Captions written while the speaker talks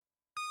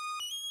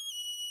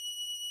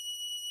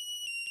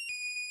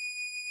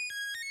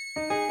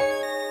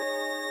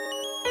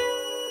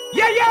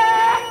Yeah,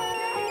 yeah.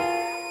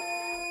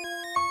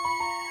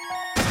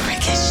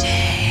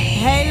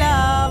 Hey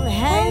love,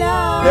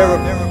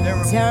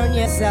 turn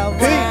yourself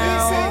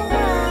around,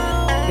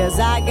 cause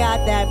I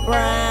got that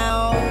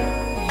brown,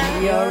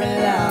 you're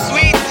in love.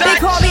 Sweet touch. They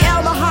call me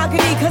El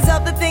Mahogany cause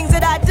of the things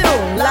that I do,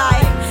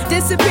 like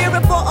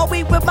disappearing for a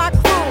week with my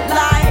crew,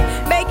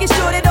 like making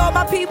sure that all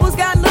my people's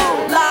got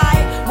loot,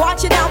 like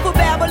watching out for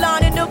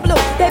Babylon in the blue.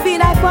 They be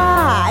like,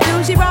 why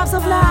do she rhyme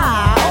so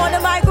fly? On the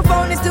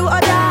microphone it's do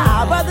or die.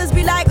 Brothers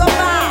be like, oh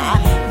my,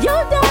 you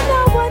don't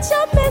know what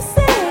you're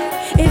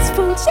missing. It's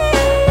food,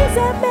 cheese,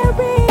 and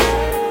Mary.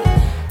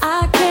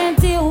 I can't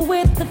deal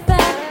with the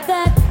fact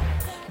that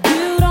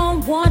you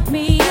don't want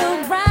me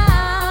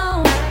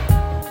around.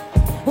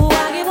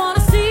 Why you wanna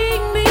see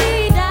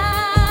me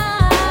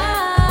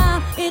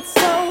down? It's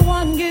so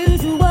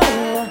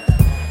unusual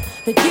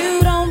that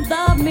you don't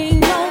love me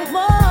no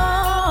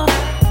more.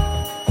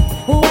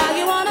 Why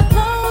you wanna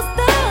close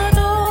the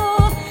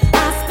door?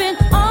 I spent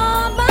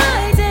all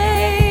my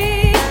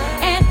days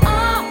and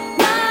all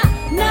my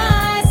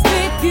nights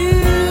with you.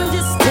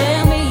 Just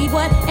tell me,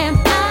 what am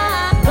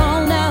I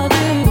gonna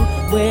do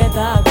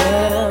without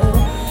you?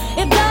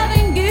 If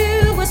loving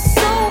you was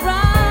so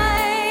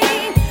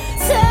right,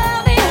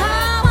 tell me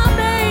how I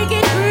make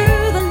it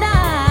through the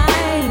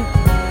night.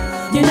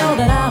 You know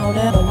that I don't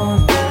ever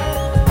want you.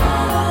 I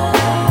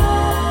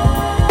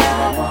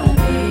wanna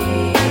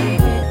be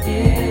with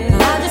you. I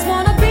just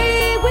wanna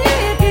be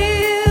with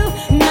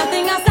you.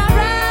 Nothing else I'd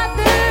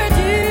rather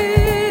do.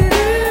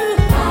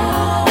 I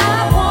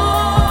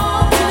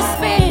want to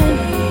spend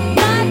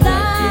my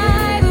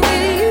life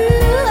with you.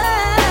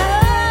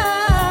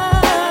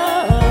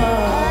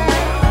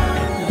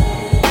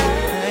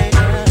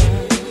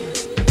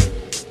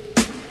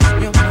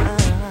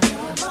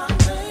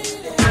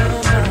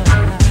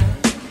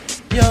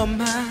 You're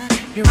mine,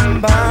 you're mine.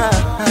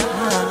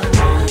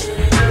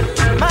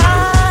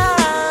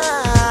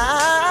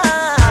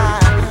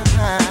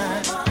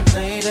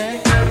 Lady,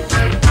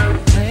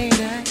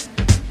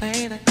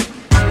 lady.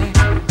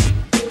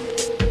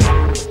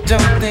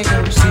 Don't think I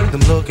see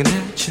them looking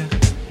at you.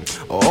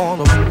 All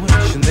of them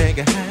wishing they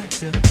could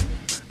have you.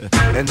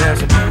 And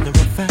as a matter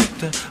of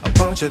fact, a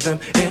bunch of them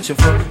itching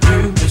for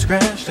you to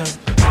scratch them.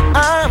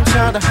 I'm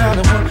trying to hide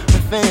what we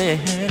feel.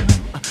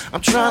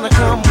 I'm trying to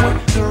come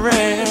with the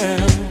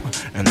real.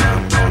 And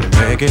I'm gonna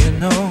make it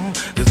known,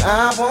 cause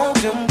I want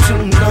them to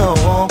know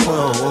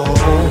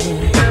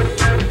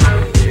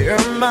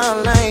you're my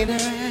lady,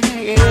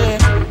 yeah.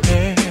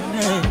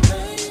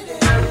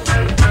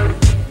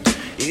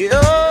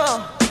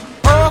 You're,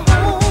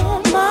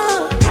 oh, my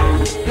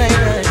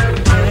lady,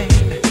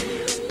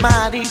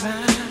 my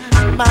divine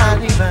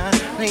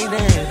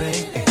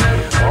lady.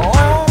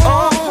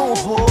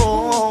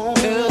 Oh,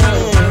 yeah.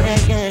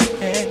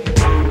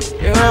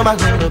 You're my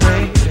little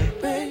baby,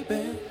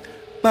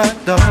 my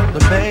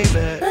darling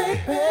baby.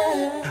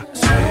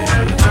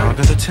 Swear you talk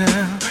to the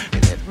town,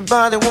 and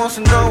everybody wants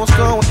to know what's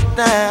going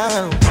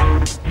down.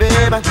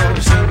 Babe, I know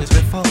you've seen this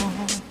before.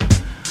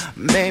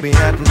 Maybe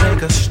at the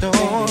liquor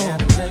store,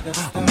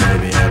 or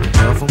maybe at the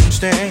telephone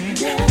stand.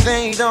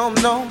 They don't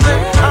know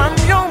that I'm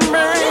your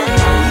man.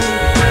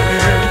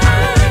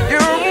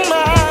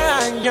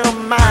 You're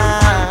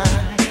mine,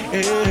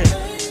 yeah.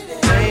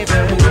 Baby,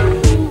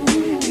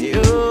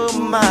 you're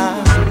my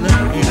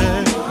lady.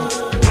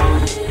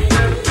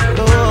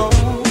 Oh,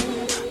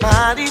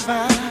 my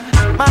divine,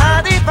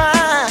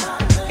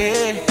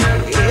 yeah.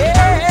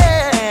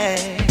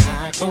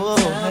 Oh,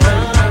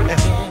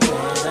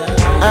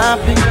 I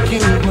pick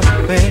you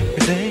up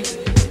every day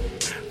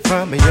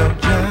from your job,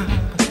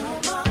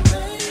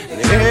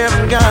 and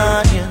every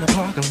guy in the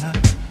parking lot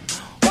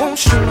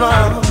wants you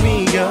love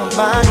me. You're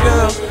my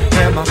girl,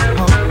 and my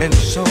heart and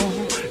soul,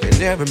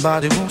 and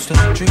everybody wants to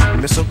treat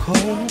me so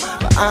cold.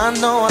 But I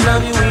know I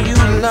love you and you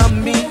love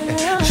me, and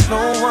there's no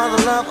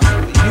other love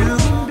for you.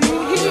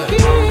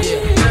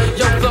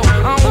 Yo, though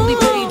I only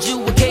paid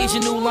you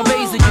occasional, I'm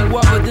raising you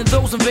other than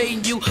those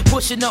invading you,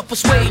 pushing up,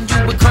 persuading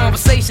you with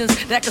conversations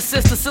that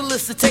consist of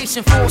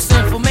solicitation, false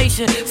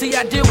information. See,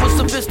 I deal with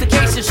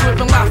sophistication,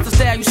 shrimp and lobster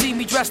style. You see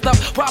me dressed up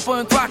proper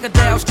in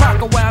crocodiles,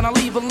 crocodile. I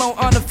leave alone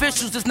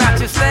unofficials, it's not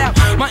your style.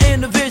 My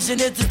inner vision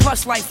is this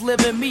plush life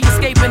living, me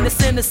escaping this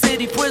inner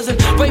city prison,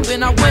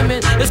 raping our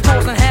women, it's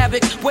causing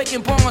havoc,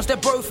 breaking bonds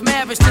that birth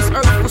marriage. This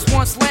earth was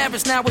once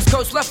lavish, now it's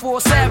cursed, left for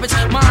a savage.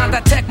 Mind,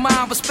 I tech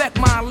mine, respect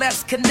mine,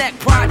 let's connect.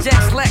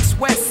 Projects, Lex,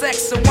 West,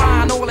 sex and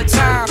wine all the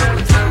time.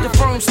 The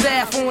firm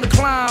staff on the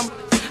climb.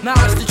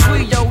 Knowledge the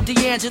trio,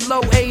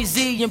 D'Angelo, AZ,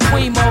 and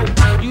Primo.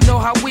 You know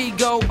how we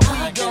go.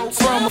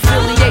 From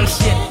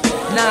affiliation,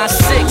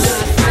 9-6.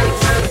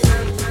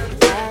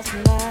 Last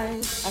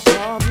night I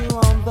called you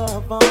on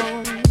the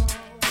phone,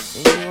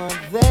 and you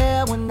weren't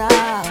there when I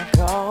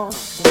called.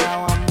 So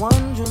now I'm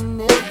wondering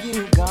if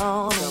you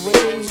gone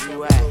away.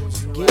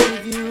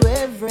 Gave you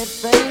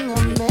everything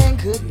a man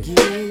could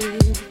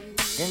give,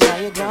 and now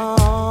you're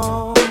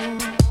gone.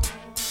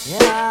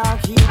 And I'll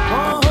keep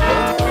on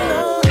holding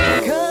on,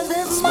 'cause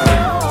it's more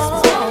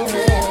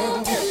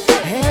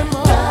and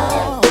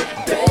more,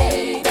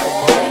 baby.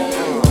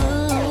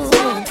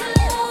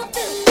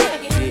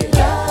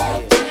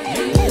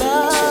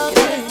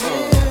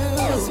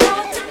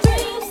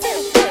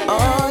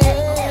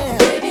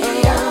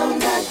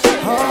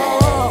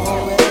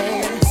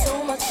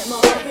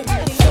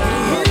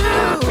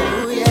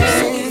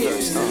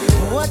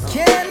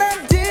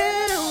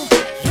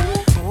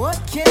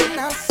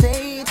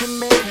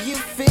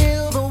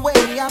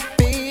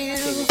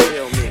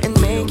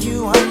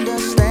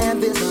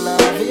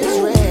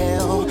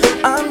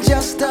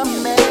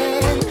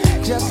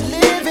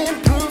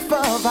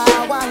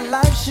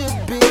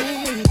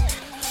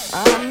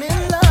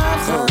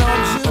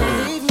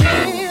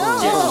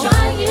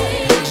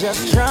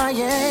 just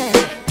trying.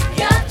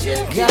 Got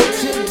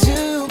to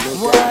do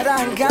what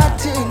I got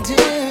to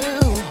do,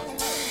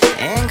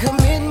 and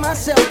commit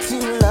myself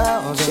to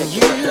loving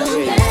you.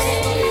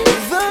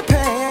 The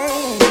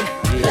pain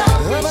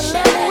of a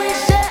love we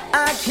share, I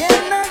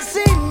cannot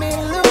see me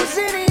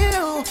losing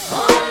you.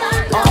 All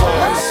I know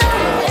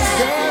is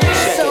there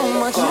is so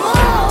much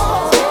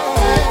more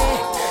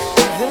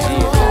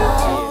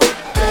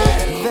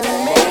than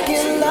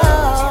making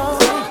love.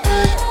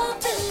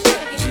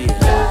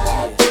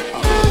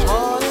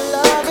 More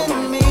loving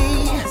me.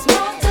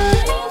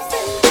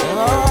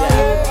 Oh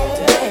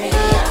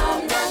yeah,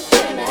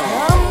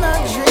 I'm not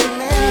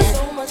dreaming.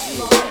 So much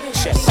more.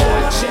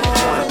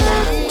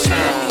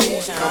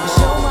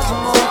 So much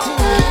more to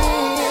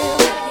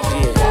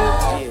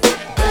give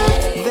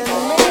than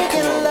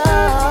making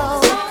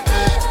love.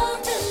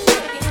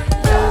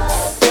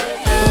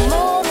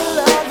 More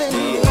loving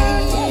me.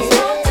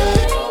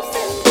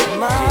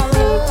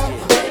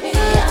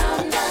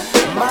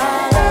 My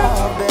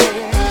love,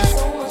 baby.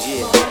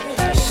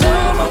 So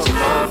much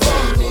more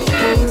for me.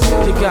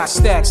 You got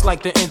stacks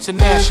like the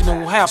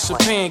International House of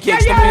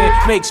Pancakes. The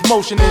man makes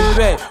motion in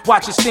bed.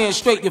 Watch it stand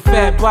straight, your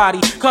fat body.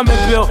 Coming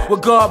built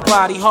with guard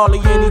body. Hardly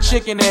any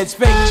chicken heads,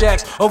 fake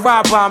jacks, or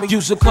ride by me.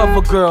 Use a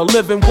cover girl.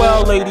 Living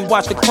well, lady.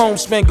 Watch the chrome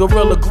spin,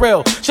 Gorilla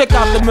Grill. Check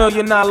out the $1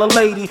 Million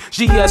Lady.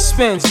 GS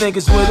spins,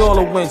 niggas with all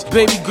the wins.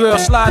 Baby girl,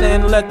 slide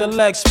in, let the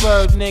legs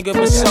spur, nigga.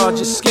 Massage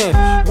your skin.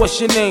 What's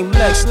your name?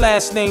 Lex,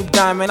 last name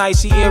Diamond.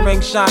 Icy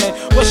earring shining.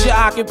 What's your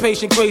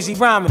occupation? Crazy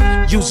rhyming.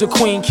 Use a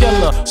queen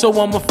killer, so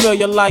I'ma feel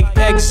you like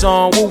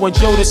Exxon. Wu and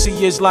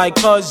Jodeci is like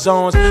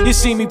cousins. You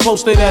see me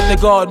posted at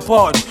the garden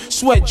party.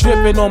 Sweat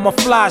dripping on my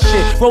fly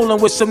shit.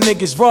 Rolling with some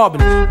niggas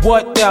robbing.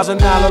 What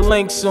 $1,000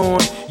 links on?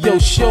 Yo,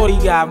 shorty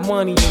got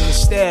money in the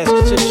stash.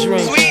 Get your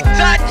drink. Sweet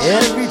touch.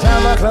 Every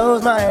time I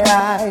close my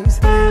eyes,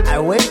 I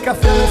wake up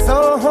feeling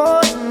so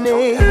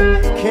horny.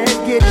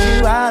 Can't get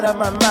you out of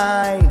my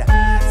mind.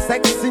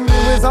 Sexing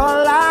you is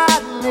all I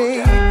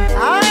need.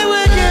 I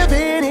would give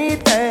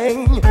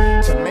anything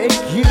to make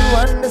you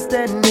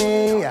understand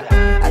me.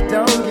 I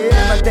don't give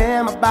a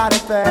damn about a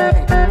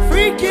thing.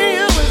 Freaking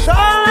you is all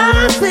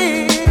I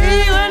see.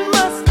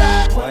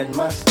 What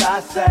must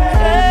I say?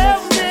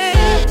 Tell me.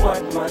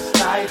 What must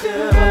I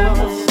do?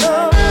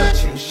 So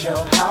to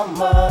show how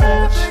much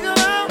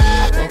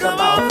I think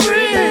about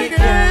freaking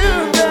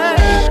you,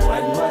 babe.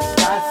 What must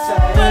I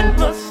say? What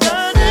must I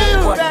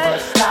do? What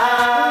must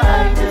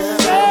I do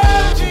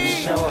to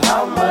show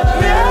how much I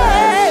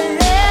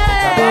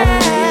think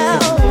about freaking you?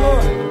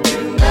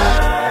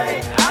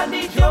 Tonight, I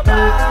need your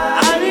body.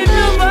 I need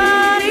your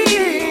body.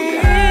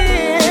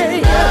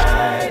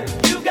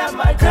 Tonight, you got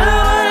my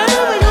time.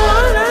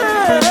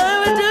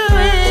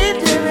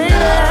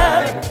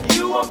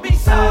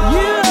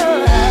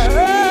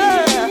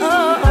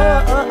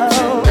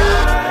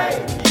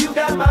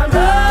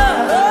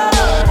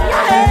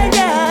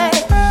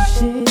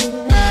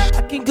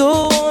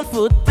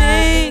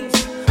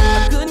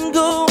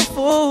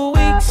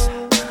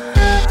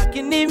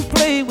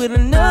 With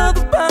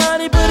another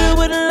body, but it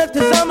wouldn't left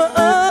cause I'm a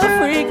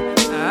freak.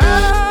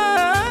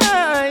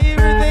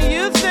 Everything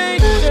you say,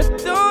 just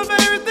doing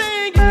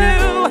everything you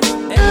do.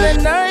 And that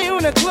night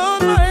when I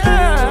close my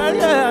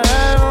eyes, I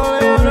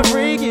only wanna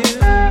freak you.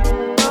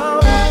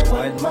 Oh,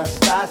 what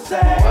must I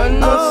say? What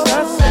must I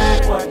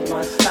say? What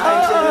must I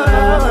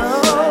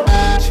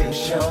do to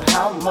show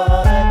how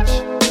much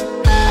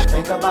I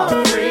think about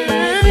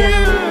freaking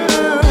you?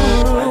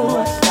 What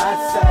must I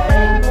say?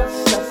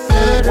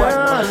 What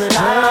must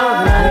I do?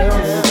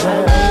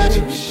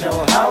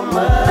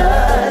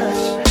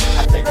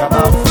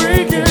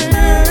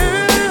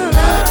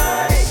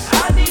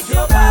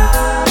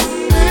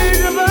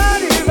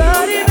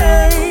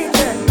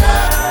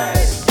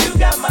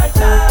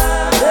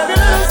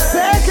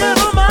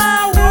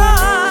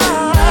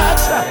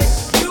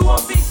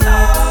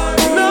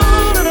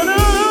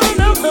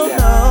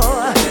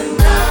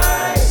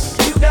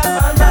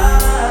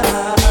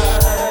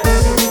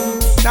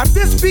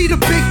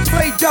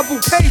 Double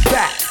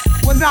payback.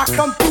 When I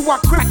come through, I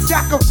crack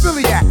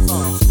sacrophiliacs.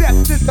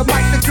 Steps into the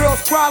mic, the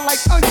girls cry like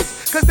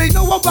onions, cause they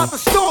know I'm about to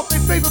stomp their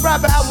favorite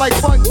rapper out like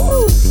Bunyan.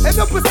 And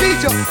the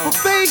procedure for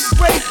fades,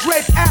 braids,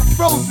 dreads,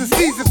 afros, and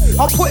seasons,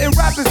 I'm putting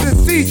rappers in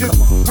seizures.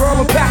 Girl,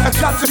 I'm back, I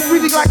drop just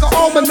reading like an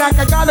almanac.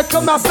 I gotta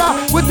come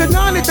outside with the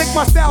 9 and take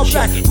my style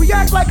back.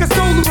 React like a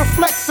soul who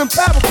reflects some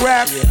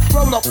paragraphs.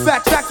 Roll up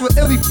fat tracks with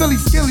illy Philly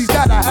skillies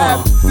that I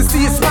have. To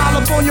see a smile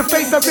up on your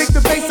face, I break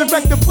the bass and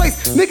wreck the place.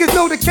 Niggas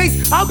know the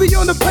case, I'll be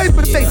on the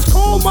paper chase.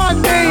 Call my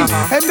name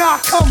and I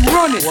come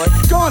running,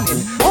 gunning.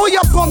 All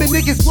y'all bumming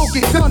niggas will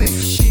get done it.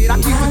 Shit, I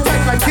keep it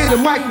tight like Kid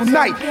and Michael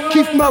Knight.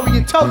 Keith Murray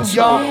and Tubbs,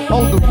 y'all,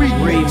 on the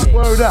remix.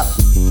 Word up.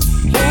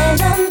 In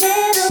the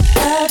middle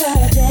of the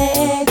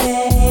day,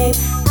 babe,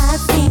 I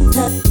seem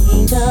to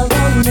think of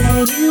only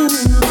you.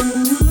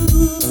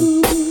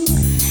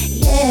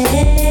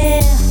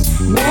 Yeah,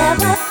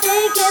 never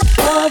thinking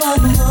for a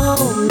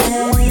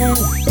moment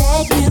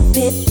that you've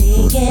been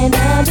thinking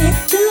of it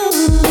too.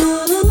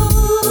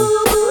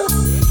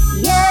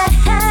 Yeah,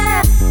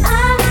 I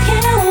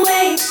can't wait.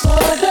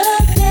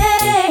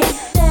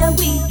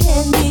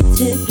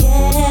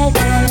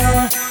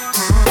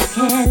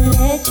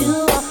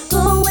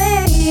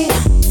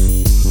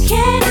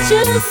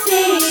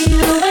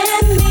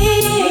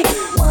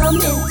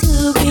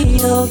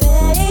 your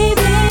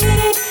baby,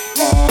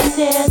 and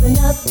there's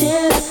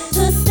nothing left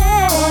to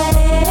say.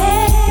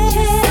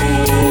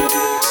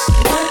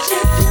 What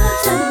you do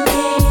to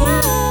me,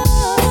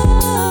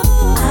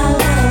 I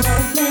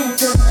was meant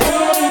to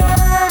play,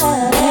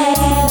 baby.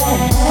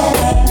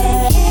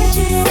 Can't you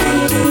see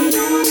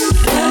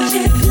what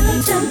you do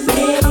to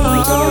me?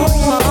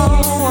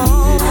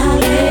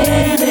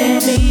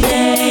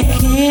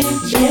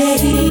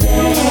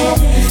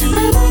 I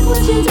like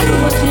what you do,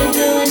 what you're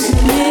doing to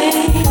me.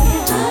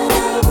 I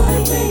love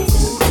what you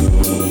do to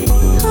me.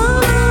 Oh,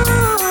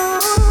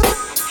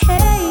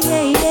 hey,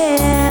 yeah,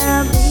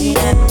 yeah. You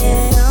got me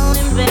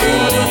zoning, babe.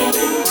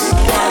 You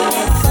got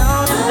me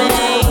zoning,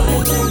 babe.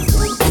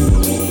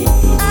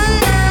 I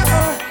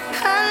know.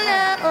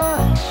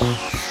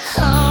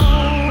 Oh,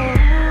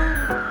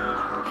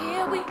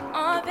 here we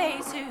are,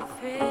 face to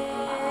face.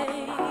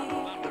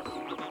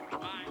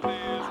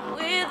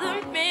 With the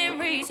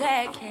memories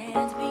that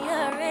can't be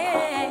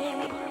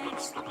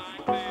erased.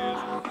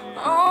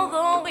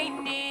 Although we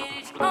need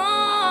each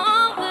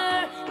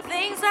other,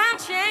 things have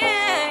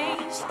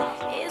changed.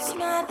 It's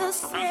not the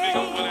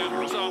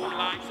same.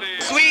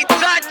 Sweet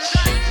touch.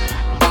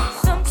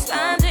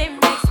 Sometimes it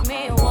makes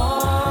me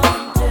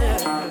wonder,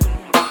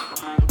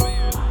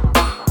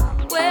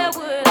 where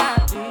would I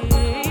be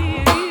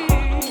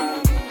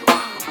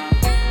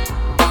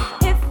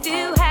if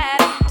you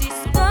hadn't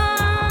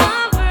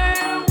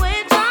discovered,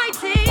 which I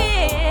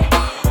did,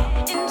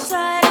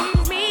 inside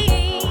of me.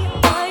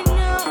 I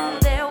know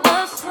there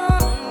was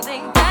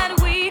something that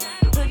we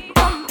could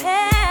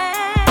compare.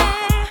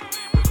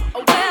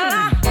 Well,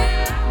 I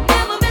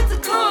never meant to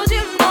cause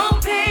you no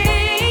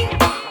pain.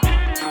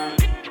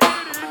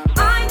 I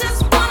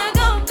just wanna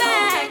go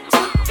back to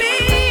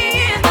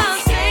being the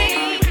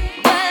same.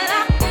 But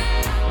I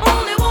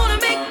only wanna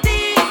make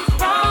things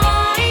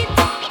right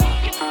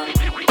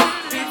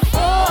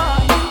before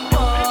you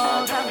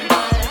walk out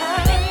my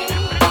life.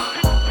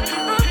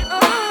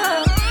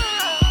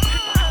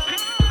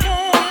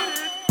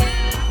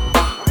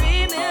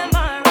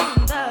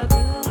 Remembering the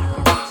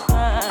good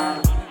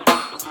times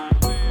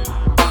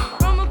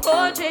from a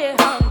portrait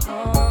hung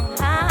on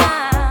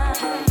high.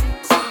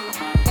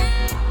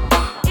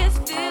 It's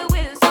filled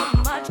with so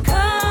much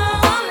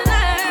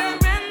color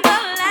and the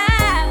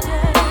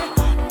laughter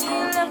we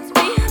left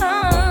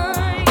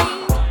behind.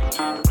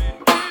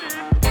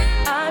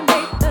 I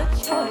made the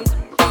choice,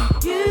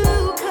 you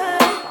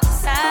could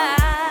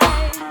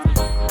decide.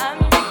 I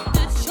made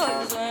the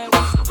choice when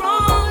we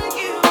sprung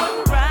you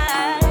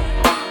right.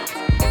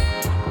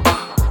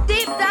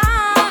 Deep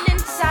down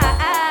inside,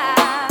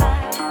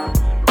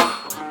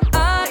 I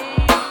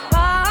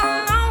apologize.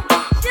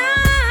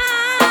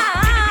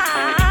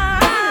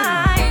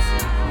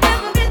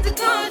 Never meant to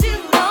cause you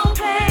no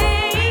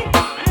pain.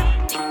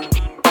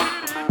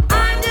 I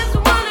just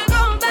wanna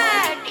go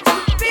back to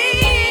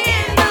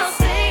being the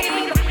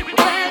same.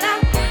 But I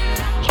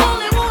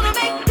only wanna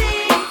make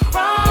things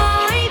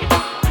right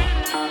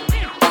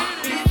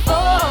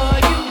before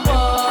you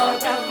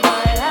walk out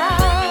my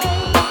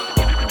life.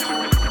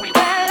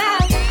 But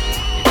I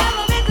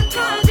never meant to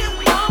cause you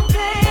no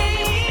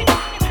pain.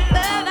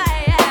 But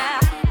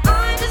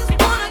I just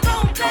wanna go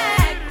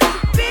back to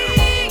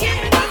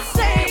being the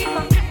same.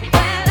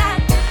 But I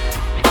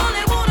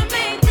only wanna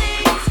make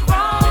things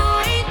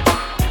right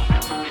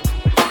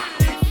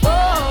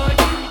before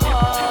you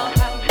walk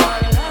out my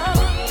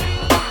life.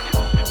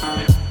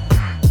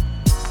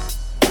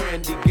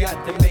 Brandy got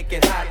to make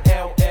it hot,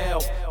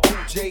 LL.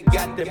 J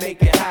got to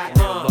make it hot.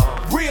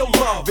 Real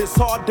love is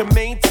hard to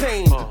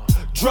maintain.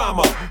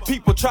 Drama,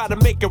 people try to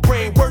make it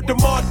rain. Word to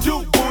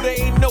Marduk, boo, there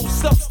ain't no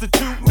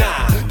substitute.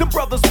 Nah, the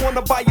brothers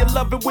wanna buy your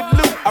lovin' with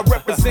loot. I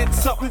represent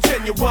something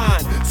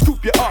genuine.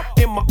 Scoop you up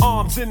in my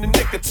arms in the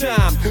nick of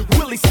time.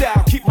 Willie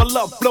style, keep my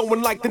love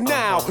flowing like the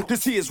Nile.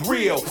 This here is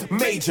real,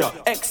 major.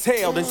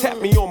 Exhale, then tap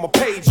me on my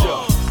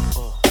pager.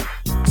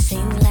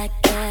 Seems like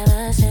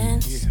ever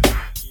since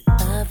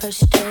the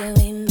first day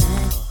we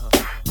met,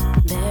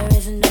 there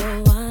is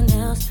no one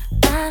else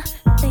I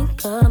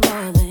think of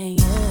more than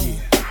you.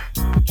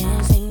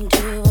 Can't seem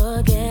to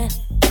forget,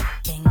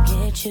 can't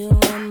get you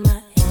on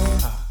my head.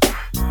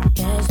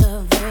 Guess the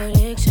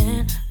verdict's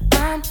in,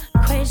 I'm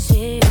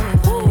crazy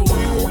over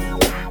you.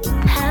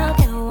 How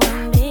can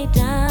one be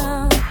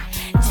down?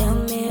 Tell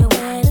me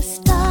where to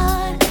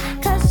start.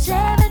 'Cause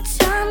every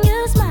time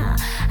you smile,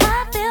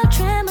 I feel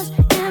tremors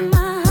in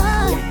my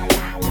heart.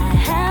 I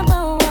have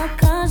but one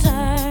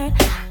concern.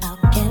 How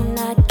can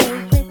I get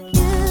with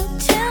you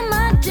till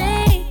my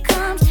day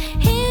comes?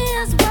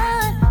 Here's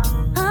what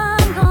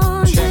I'm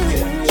gonna do.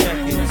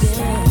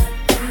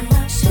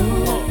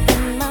 Sitting up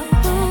in my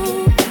room,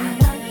 thinking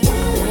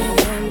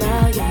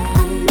about you.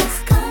 I must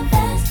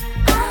confess,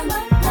 I'm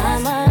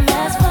a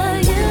mess for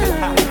you.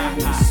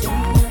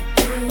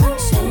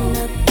 Sitting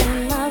up in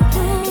my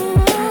room,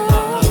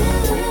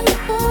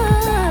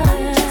 I'm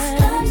just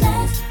a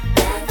mess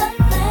with a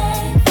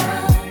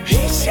flavor.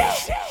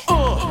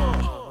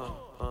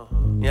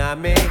 Yeah, I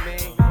mean,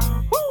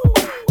 woo.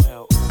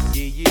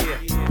 Yeah.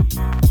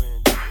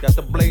 Got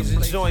the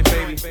blazing joint,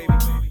 baby.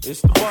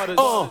 It's the butter.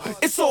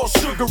 It's all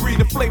sugary,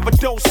 the flavor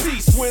don't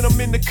cease. When I'm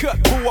in the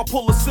cut, boo, I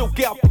pull a silk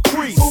out the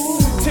crease.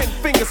 10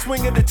 fingers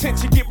swinging, the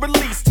tension get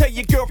released. Tell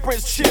your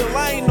girlfriends chill,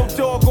 I ain't no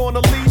dog on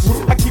a leash.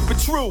 I keep it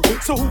true,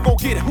 so who gon'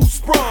 get who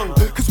sprung?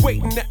 Cause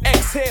waiting to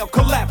exhale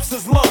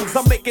collapses lungs.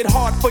 I make it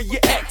hard for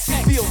your ex,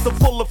 he feels the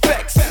full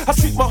effects. I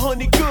treat my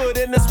honey good,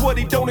 and that's what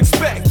he don't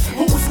expect.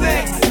 Who's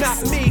next?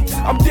 Not me,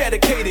 I'm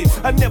dedicated.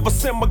 I never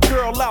send my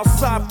girl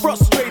outside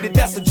frustrated,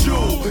 that's a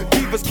jewel.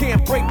 Divas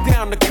can't break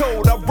down the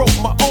code. I wrote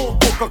my own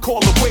book, I call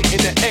it waiting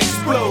to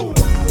explode.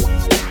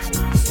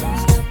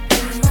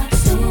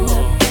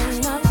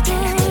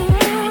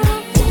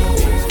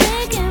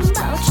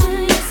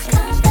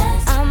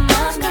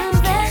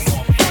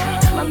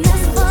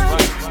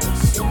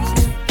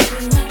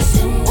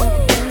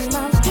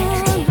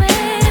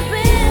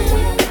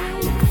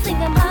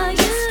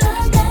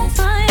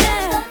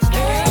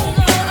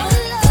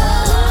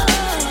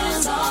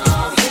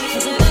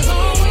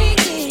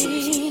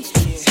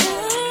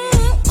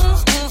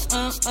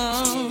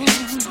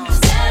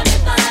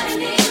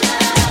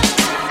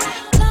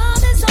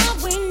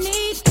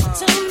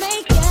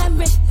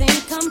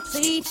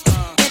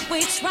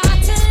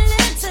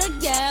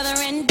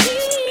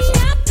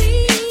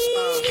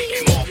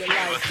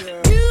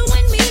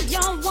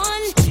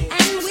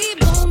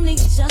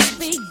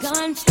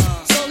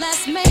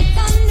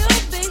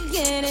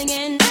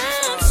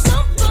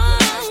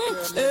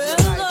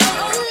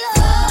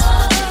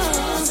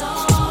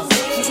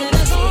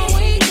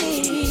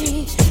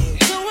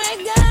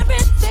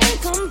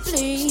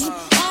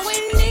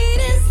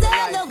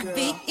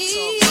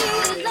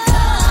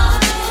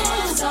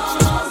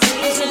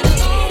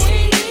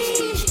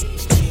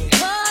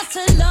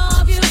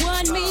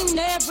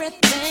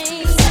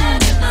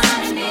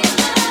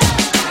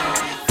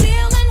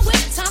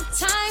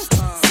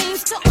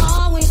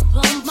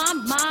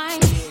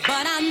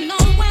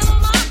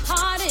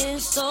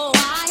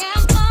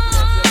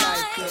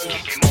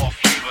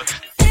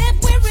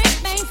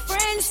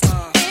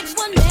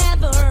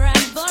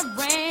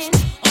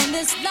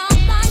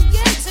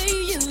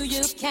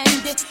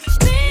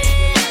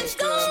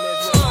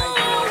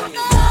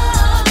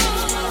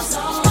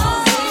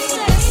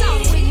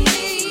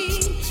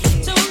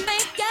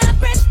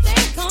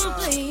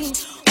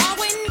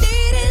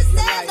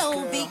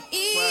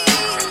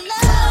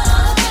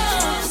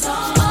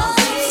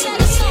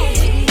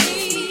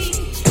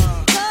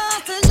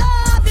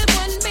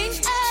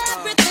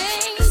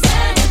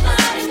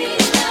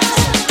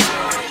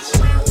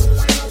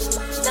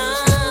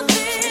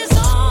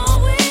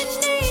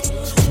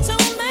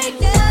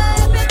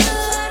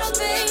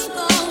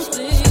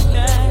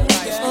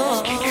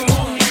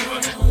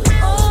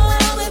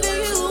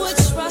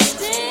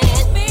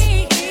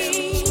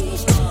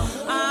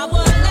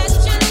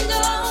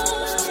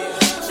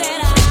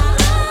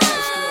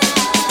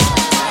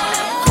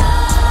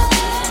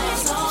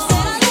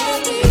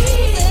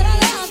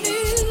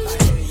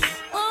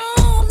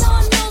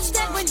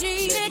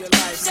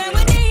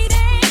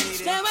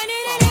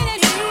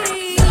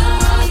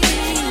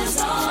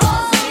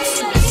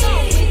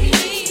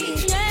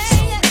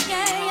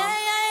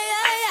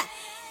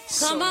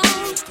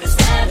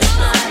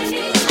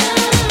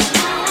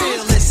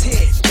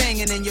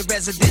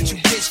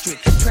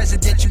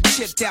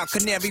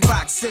 Canary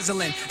rock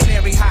sizzling,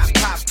 Mary hot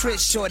pop,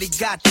 Chris shorty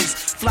got this.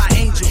 Fly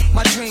angel,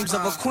 my dreams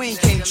of a queen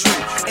came true.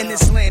 In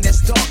this land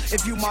that's dark,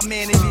 if you my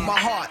man and you my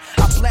heart,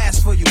 I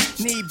blast for you.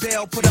 Need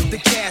bail, put up the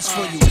cash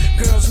for you.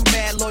 Girls who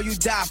mad low, you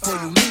die for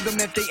you. Leave them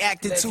if they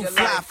acted too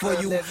fly for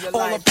you.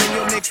 All up in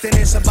your mix, then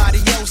it's somebody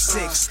else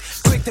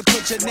six. Quick to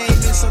put your name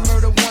in some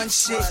murder one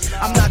shit.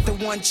 I'm not the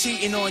one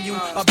cheating on you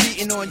or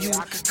beating on you.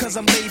 Cause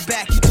I'm laid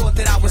back, you thought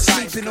that I was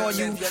sleeping on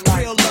you.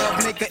 Real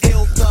love, make a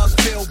ill thug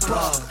feel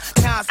bug.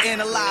 Now I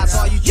analyze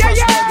all you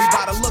trustworthy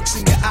by the looks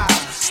in your eyes.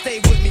 Stay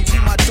with me, be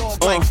my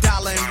dog like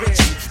Dollar and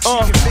Richie. She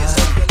convinced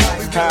me all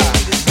we really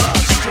need is love.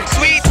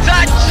 Sweet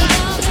touch.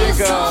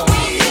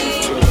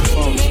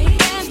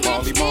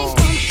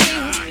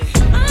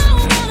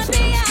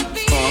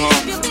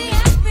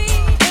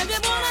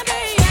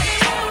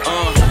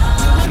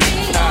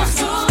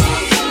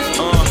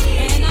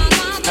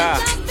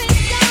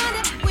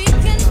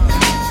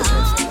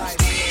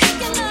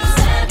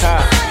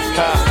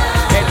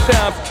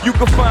 You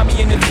can find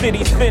me in the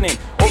city spinning,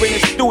 or in the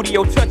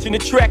studio touching the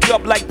track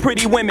up like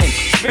pretty women.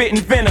 Spitting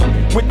venom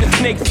with the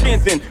snake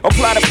skins in.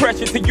 Apply the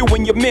pressure to you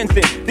and your men's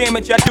in.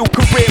 Damage I do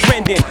career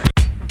ending.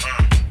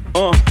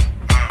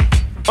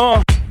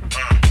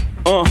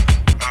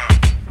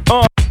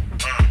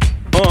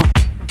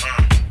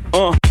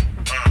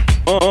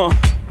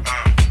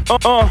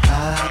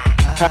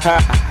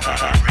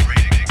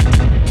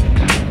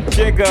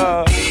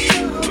 Jigga,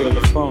 feel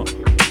the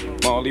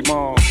funk, Molly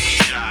Mall.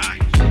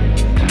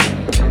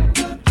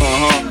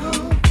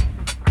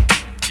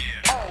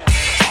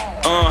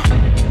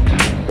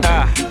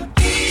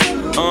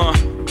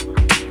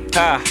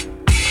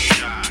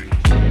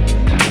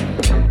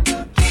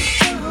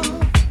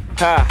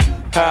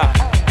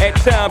 At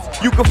times,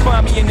 you can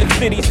find me in the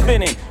city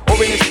spinning, or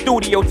or in the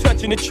studio,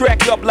 touching the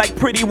track up like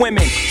pretty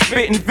women.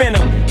 Spitting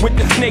venom with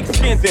the snake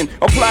skins in.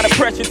 Apply the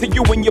pressure to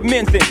you and your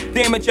men's in.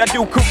 Damage I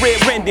do, career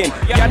ending.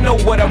 Y'all know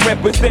what I'm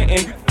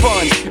representing.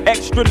 Fun,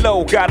 extra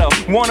low, got a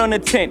 1 on the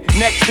 10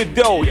 next to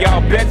dough.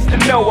 Y'all best to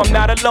know I'm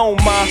not alone,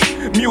 ma.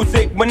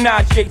 Music,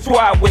 menage a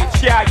trois with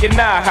Shai and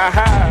I, ha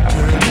ha.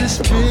 It's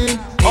been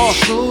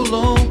so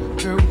long,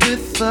 girl,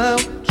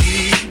 without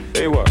you.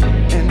 They were.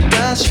 And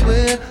I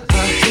swear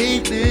I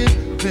hate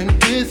living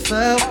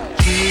without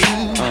you.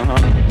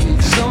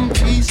 Need some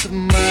peace of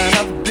mind,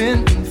 I've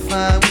been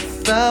fine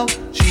without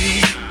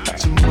you.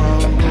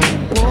 Tomorrow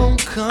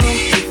won't come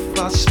if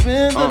I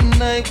spend the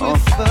night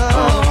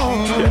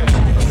without you.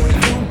 You're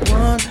the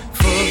one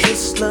for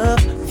this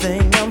love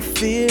thing I'm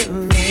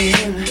feeling.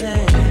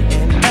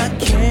 And I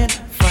can't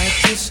fight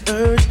this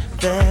urge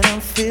that I'm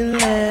feeling.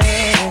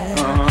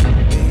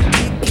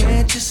 Baby,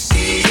 can't you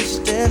see this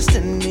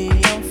destiny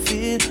I'm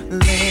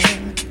feeling?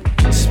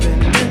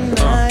 Spend the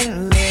night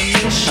and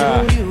let me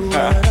show you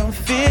what I'm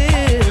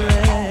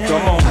feeling.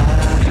 Come on. I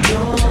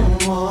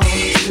don't want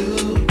to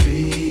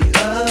be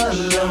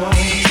alone.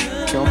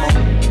 Come on.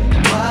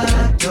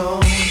 Why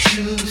don't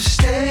you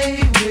stay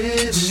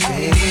with me?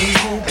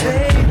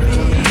 Baby,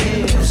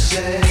 you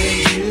say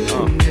you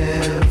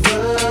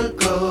never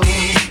go.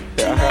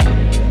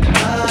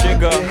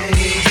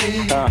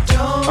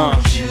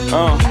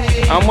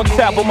 I'm on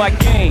top of my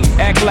game,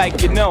 act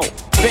like you know.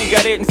 Think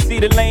I didn't see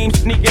the lame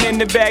sneaking in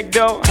the back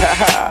door?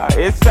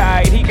 It's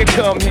alright, he could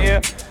come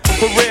here.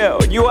 For real,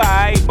 you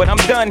alright, but I'm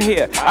done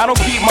here. I don't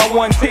keep my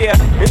ones here.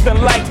 It's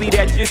unlikely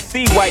that you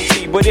see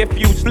wifey, but if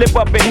you slip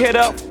up and hit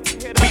up,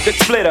 we could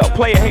split up,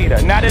 play a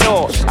hater, not at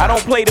all. I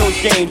don't play those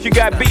games. You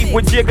got beef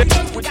with Jigga?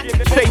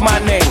 Say my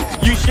name.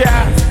 You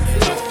Shai?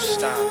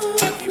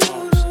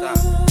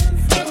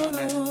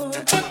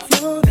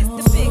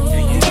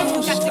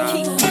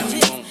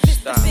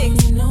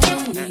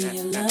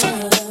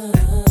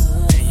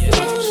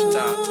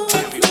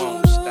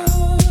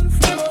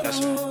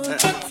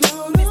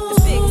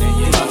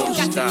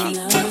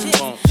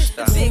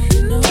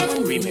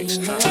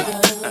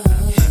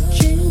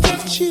 Can't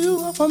get you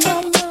off of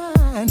my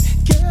mind,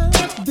 girl.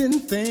 I've been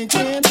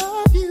thinking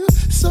of you,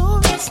 so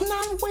let's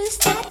not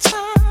waste our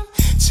time.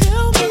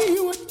 Tell me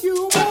what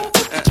you want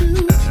to do.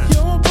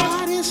 Your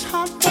body's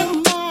hot for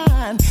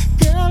mine,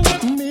 girl.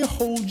 Let me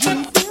hold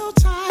you real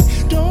tight.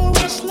 Don't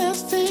rush,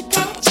 let's take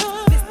our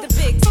time. Mr.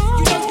 Biggs, you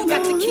know you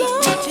got to keep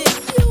watching.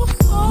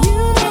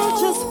 You know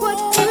just what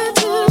to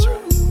do.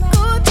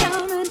 Go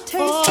down and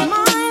taste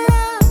my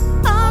love.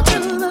 I'll do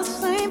the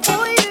same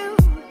for you.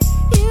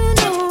 You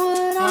know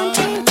what I'm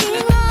thinking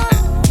of.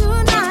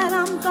 Tonight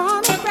I'm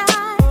gonna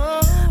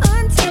ride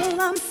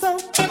until I'm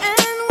soaked and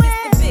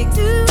wet.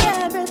 Do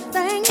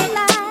everything you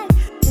like,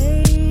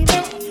 baby.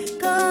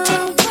 Go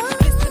on.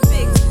 Mr.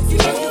 Biggs, you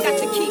know you got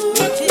to keep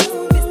watching.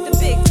 Mr.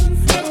 Biggs.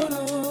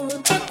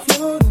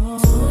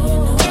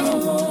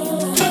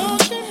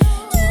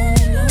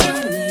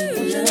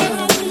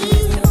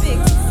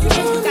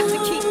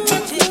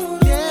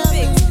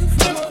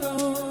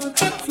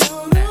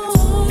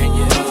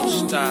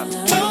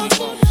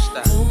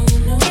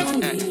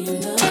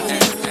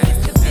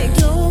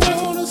 Don't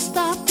wanna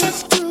stop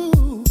this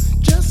groove,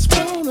 just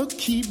wanna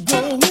keep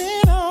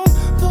going on.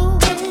 The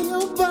way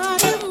your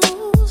body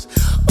moves,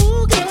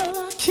 ooh girl,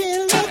 I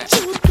can't let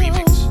you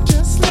go.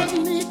 Just let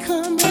me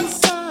come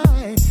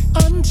inside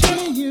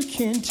until you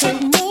can't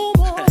take no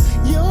more.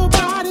 Your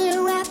body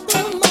wrapped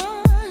in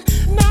mine,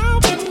 now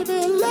baby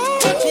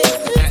let it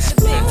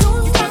explode.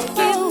 Don't stop,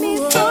 give me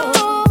some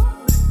more.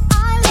 I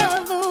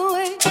love the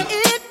way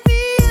it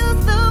feels,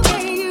 the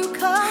way you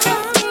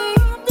color me.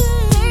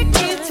 Take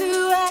me to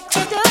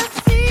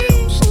ecstasy,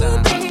 ooh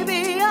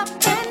baby, up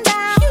and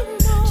down.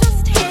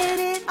 Just hit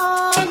it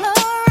all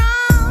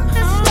around.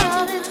 This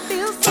love, it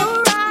feels so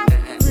right.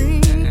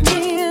 Breathe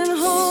me and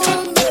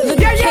hold me.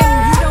 Look at Kim,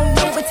 you don't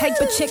know the type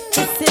of chick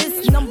this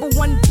is. Number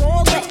one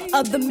baller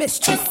of the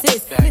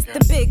mistresses. Mr.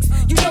 Biggs,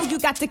 you know you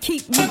got to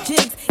keep me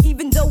jigs,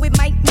 even though it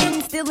might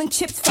mean stealing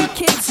chips from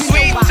kids. You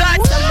know why?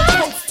 Summer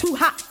coats too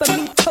hot for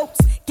me coats.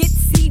 Get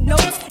C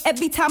notes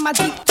every time I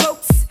deep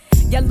throats.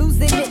 You're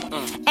losing it,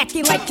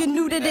 acting like you're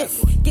new to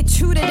this. Get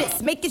true to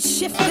this, make it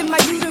shift in my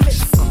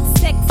uterus.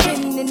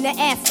 Sexing in the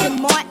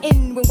Aston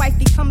Martin. When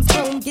wifey comes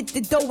home, get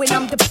the dough and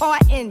I'm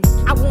departing.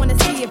 I wanna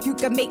see if you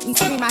can make me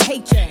scream, I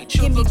hate you.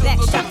 Give me back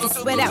shot to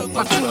sweat out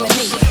my human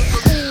nature.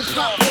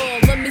 Pop girl,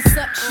 let me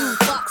suck you.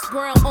 Fox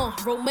Brown,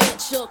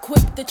 romancer,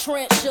 quick to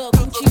transfer.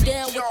 Gucci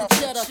down with the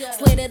cheddar.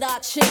 Slanted eye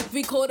chick,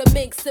 3/4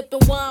 mink, sipping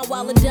wine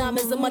while the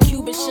diamonds in my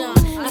Cuban shine.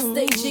 I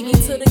stay jiggy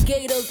to the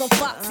gators. I'm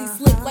Foxy,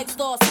 slick like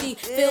Starsky.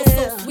 Feel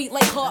so sweet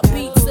like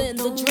heartbeats in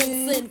the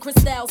drinks in.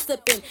 Cristal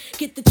sipping.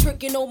 Get the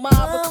trickin' on my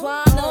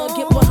recliner.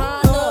 Get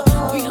behind her.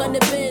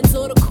 300 bins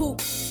or the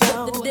coupe.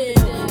 What the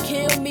deal?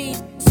 Kill me.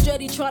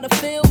 Steady trying to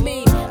feel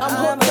me. I'm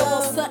hooked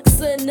on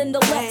Sittin in the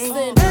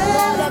Lexin.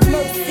 Lord have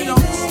mercy.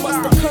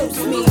 Must have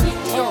cursed me. You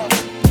don't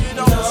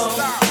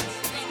stop.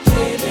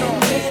 You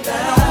don't stop.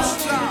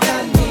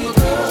 You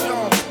don't stop.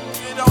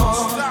 You don't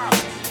stop.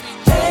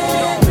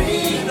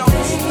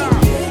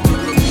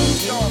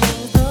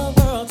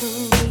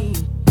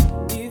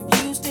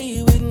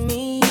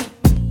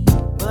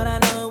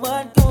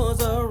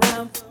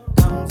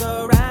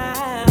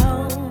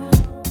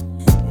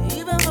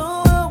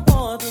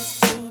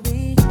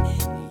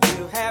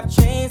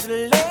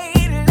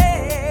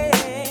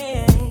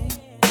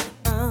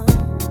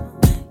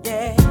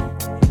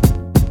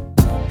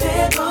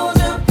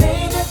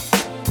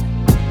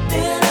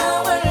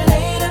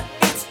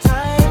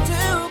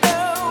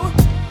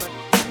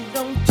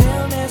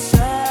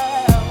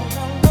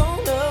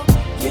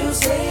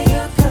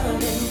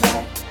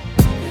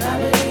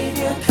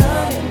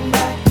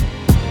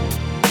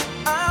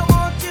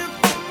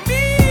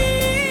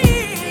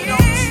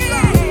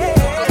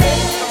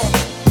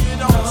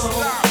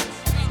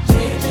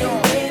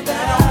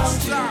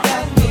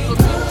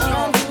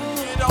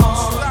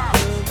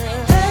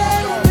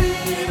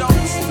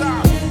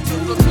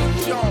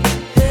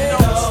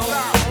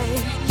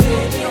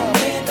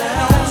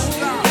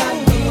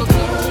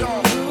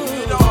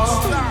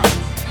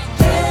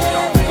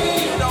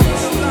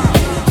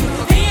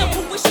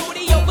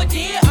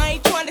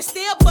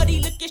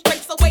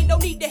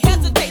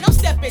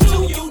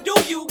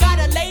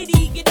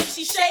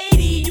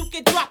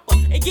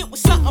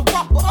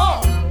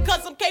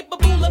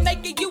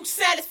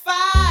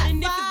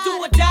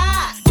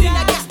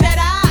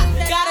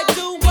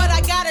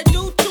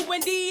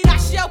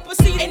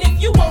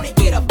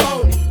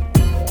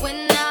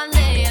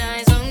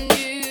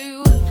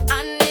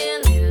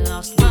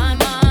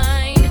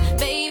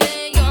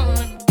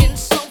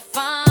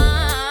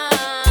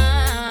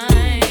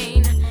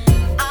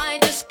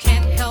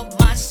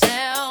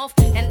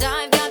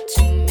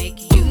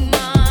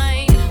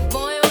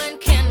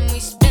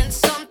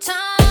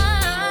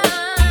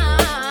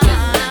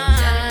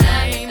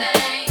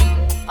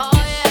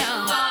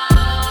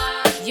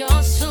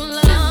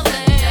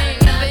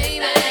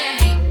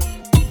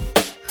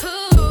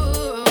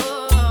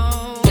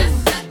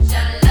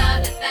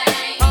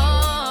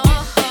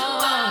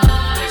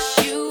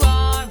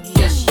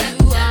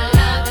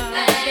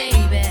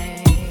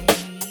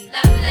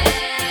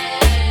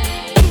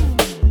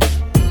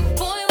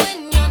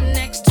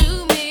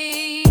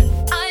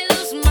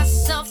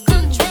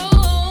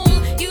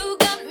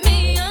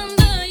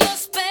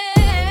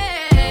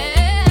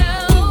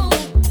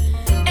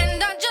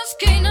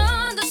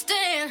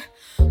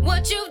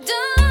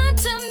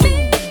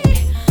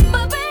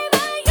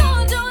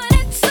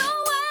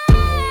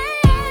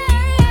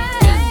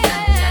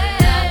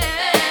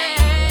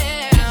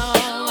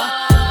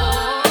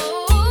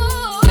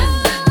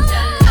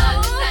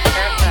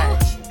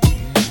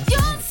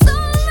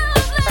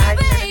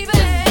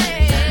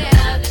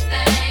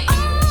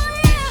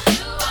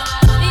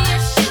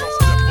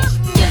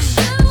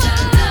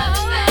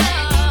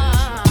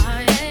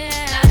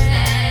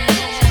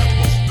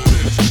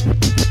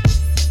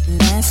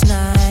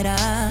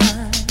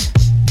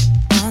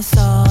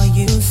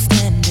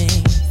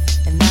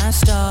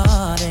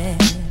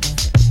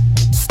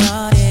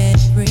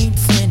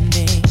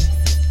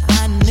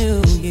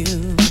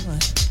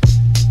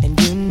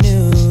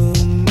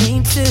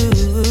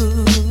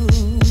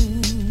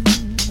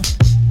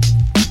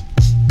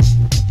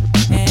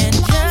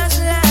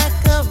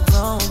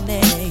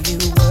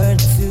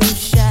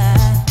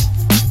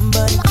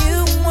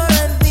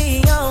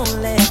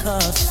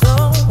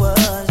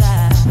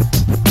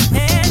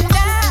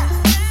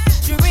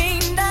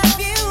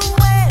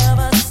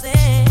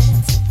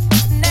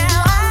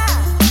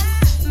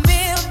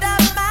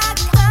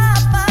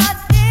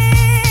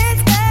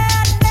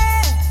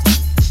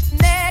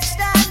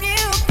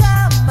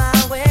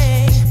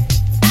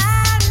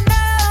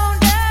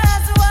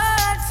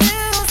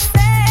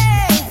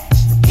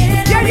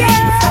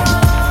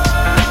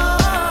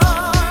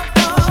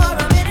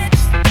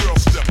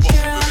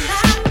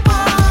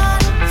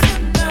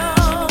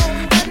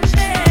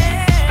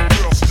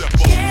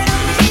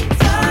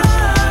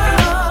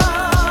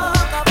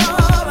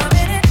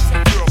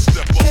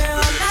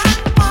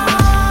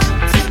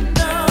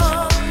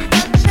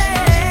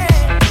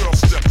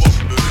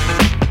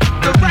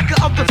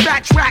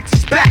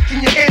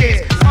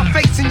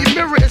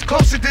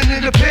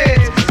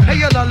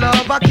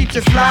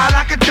 just fly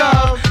like a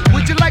dove.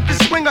 Would you like to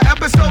swing an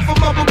episode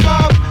from up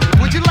above?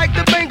 Would you like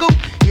the bangle?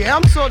 Yeah,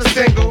 I'm sorta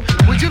single.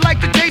 Would you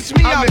like to taste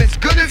me? I'm as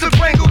good as a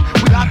Pringle.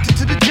 We opted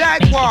to the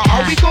Jaguar.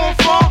 Are we going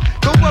far?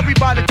 Don't worry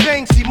about a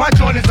thing. See, my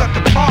joint is up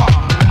to par.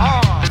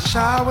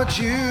 Showered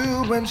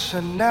you in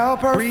Chanel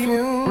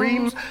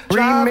perfumes.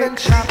 Driving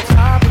chop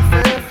top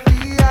and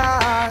 50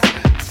 eyes.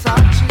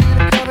 Sachi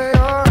to cover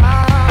your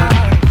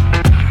eyes.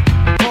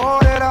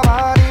 More than a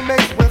body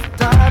mixed with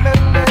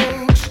diamond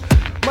rings.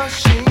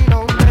 Machine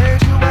on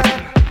made you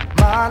wet.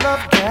 My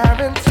love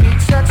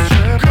guaranteed sex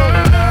triple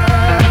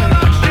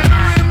X.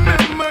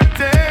 Remember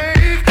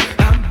days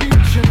I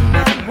beat you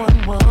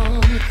 911.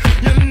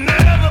 You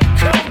never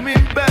called me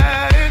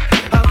back.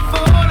 I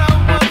thought I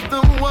was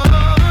the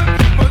one,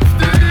 but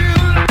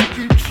still I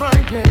keep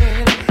trying to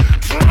get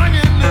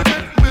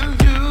with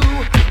you.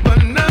 But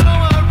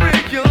now I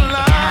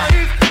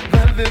realize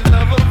that this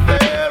love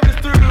affair is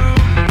through.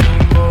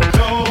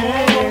 No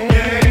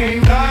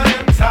games, I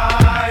am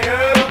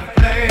tired of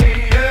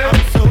playing. I'm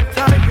so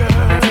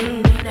tired.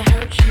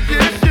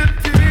 Yes, you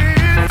did.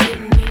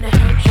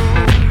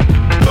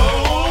 No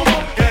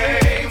more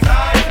games, I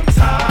am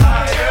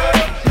tired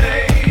of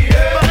playing.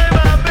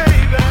 Bye,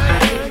 baby.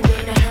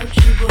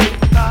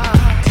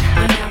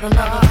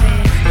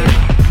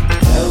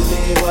 Tell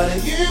me what do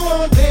you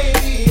want,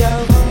 baby?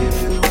 I'll give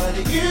you what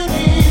do you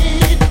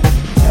need.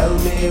 Tell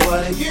me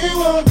what do you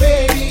want,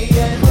 baby,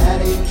 and that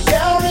you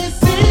shall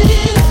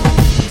receive.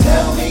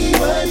 Tell me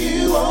what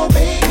you want,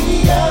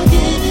 baby. I'll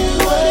give you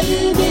what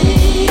you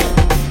need.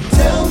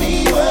 Tell me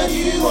what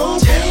you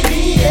want,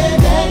 baby,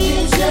 and that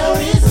you shall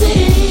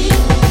receive.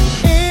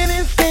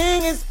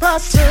 Anything is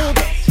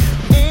possible.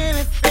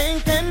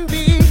 Anything can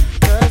be.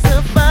 'Cause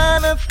the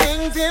finer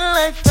things in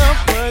life are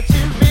what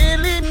you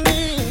really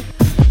need.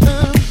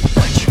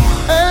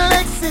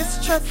 Alexis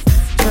trust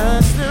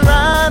to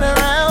ride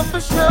around for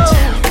sure.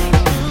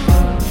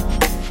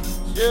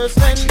 Just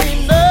let me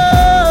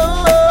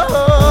know.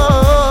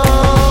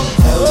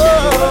 Tell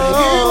me what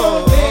you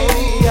want,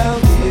 baby. I'll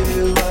give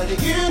you what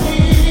you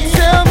need.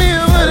 Tell me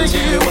what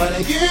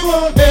you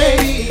want,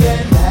 baby,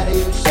 and that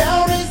you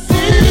shall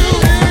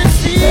receive.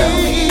 Tell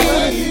me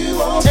what you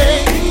want,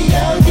 baby.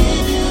 I'll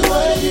give you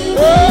what you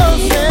need.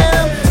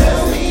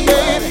 Tell me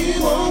what you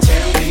want,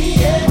 baby,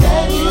 and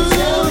that you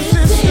shall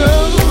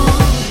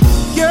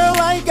receive. Girl,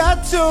 like I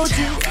told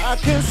you, I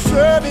can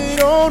serve it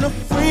on the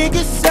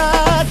freaky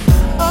side.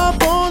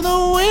 Up on the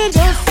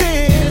window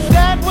sill, is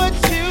that what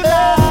you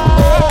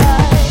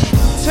like?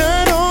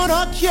 Turn on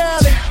our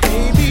Kelly,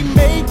 baby,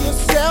 make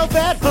yourself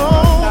at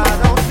home. I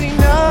don't see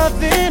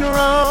nothing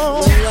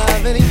wrong.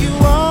 Loving you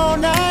all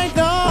night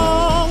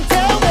long.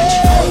 Tell me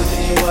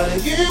what do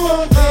you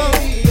want,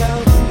 baby?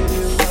 I'll give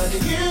you what do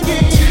you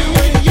need.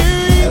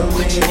 Tell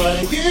me what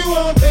do you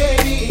want,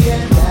 baby,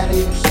 and that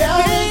you shall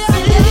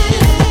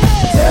receive.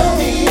 Tell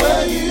me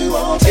what you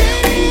want,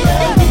 baby.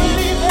 I'll give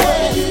you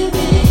what you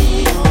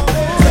need.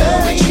 Tell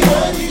me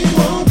what you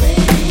want,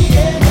 baby,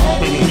 and that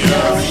you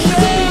shall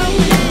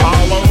receive.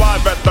 I'll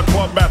arrive at the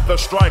club at the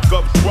strike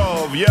of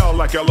 12. Yell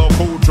like a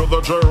local to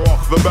the J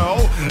rock the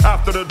bell.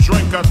 After the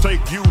drink, I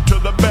take you to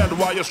the bed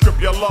while you strip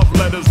your love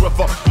letters with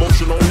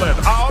emotional lead.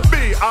 I'll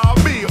be,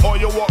 or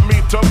you want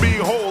me to be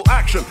whole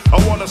action. I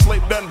wanna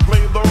sleep, then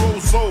play the role.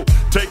 So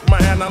take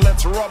my hand and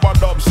let's rubber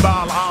dub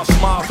style. I'll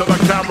smile to the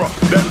camera,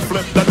 then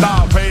flip the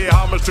dial. Pay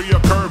homage to your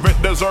curve, it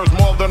deserves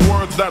more than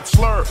words that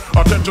slur.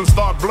 Attention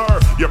start blur,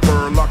 you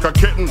purr like a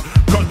kitten.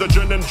 'Cause the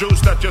gin and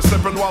juice that you're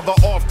sipping while the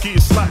off-key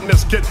slacking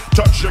this kid.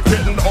 Touch your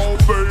kitten, oh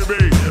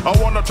baby, I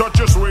wanna touch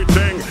your sweet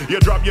thing. You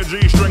drop your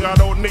G-string, I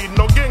don't need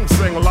no ging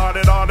sing.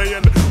 Ladae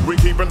and we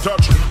keep in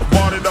touch,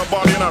 body to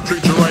body, and I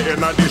treat you right in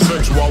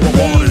 96 while we're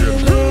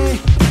partying. Lately,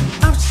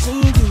 I've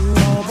seen you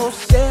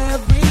almost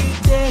every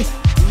day.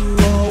 You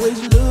always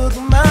look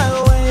my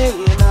way,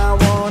 and I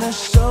wanna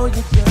show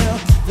you, girl,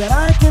 that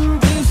I can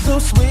be so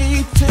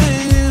sweet to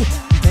you.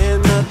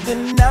 There's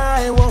nothing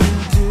I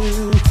won't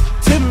do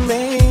to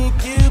make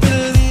you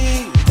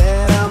believe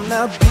that I'm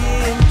not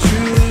being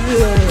true.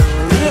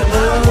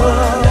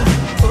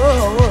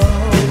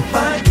 If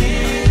I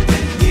get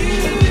with you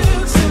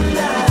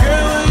tonight,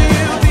 girl, will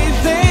you be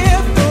there?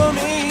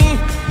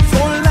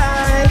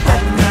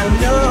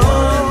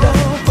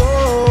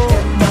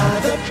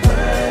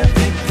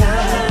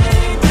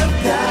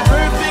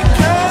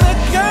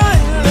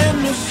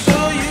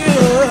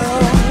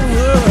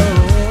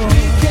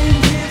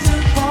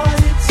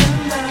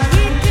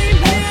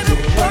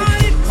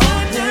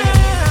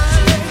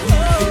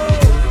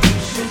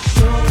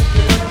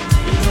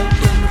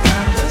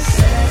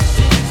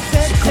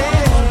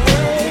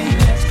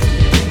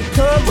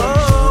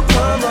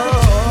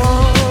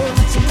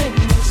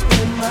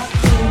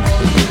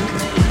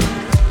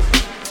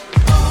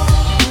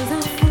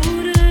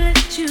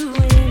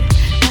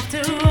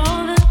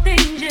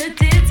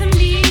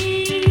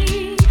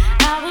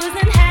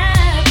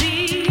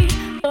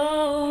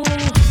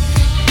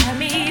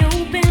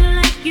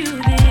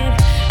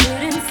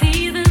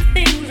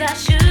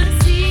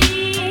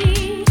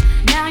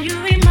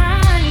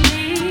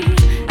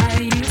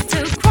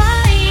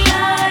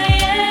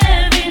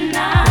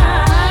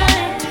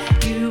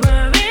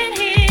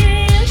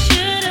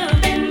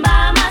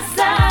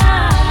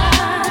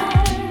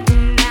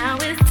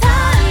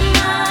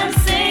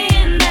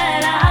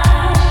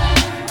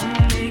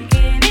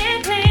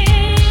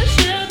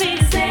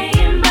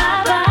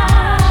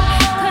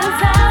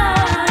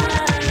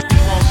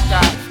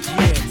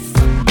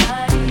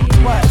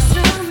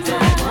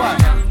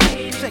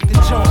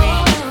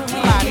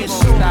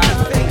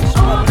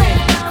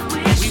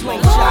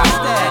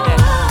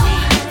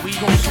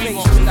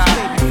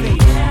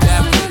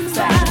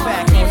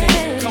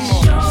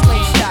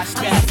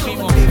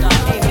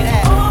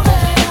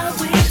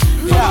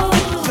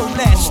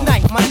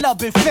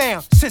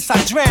 this,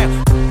 I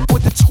drown.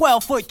 With the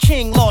 12-foot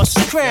king lost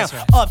his crown.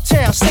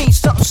 Uptown, seen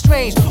something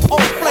strange.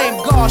 Old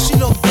flame guard, she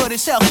look good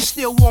as hell. She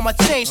still wore my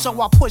chain, so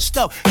I pushed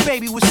up.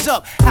 Baby, what's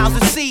up? How's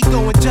the seed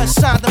doing? Just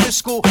signed up in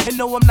school, and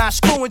no, I'm not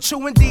screwing.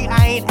 True indeed,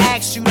 I ain't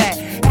asked you that.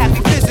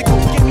 Happy physical,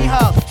 give me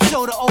hug.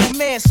 Show the old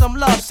man some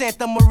love,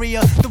 Santa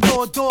Maria. The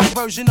raw dog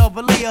version of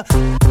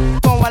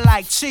Aaliyah. Going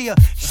like Chia,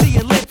 she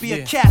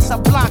Olympia. Cats, I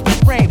block the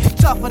frame,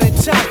 tougher than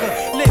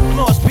Tonka. Lip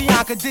gloss,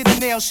 Bianca did a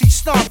nail, she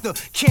stomped her.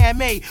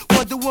 Cam A,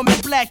 Wonder Woman,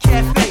 Black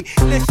Cafe.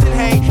 Listen,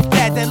 hey,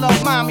 dad that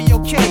love mommy,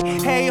 okay.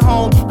 Hey,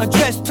 home,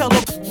 address, tell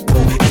her,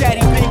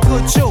 daddy been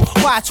good too.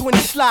 Watch when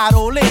he slide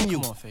all in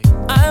you.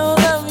 I will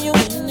love you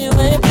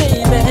anyway,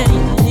 baby.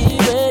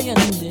 Anyway and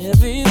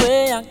every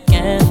way I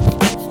can.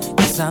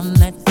 Cause I'm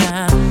that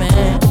kind of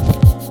man.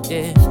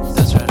 Yeah,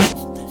 that's right.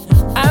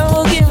 I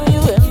will give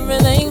you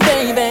everything,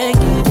 baby.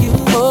 Give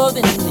you more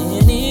than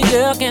any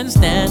girl can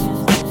stand.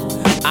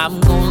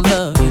 I'm gonna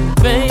love you,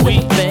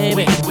 baby,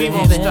 baby, we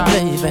won't stop.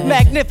 Baby.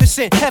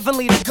 Magnificent,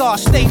 heavenly to God,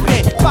 stay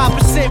bent.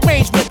 5%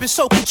 range whipping,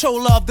 so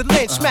controller of the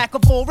lens. Smack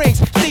of all rings,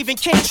 Stephen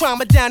King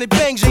trauma down in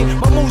Beijing.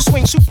 My mood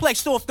swing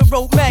suplexed off the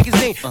road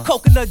magazine.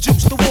 Coconut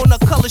juice, the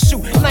walnut color shoe.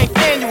 9th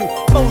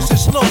annual,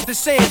 Moses lost the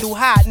sandal,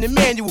 hiding the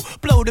manual.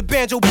 Blow the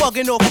banjo,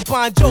 bugging off of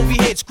Bon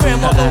Jovi hits.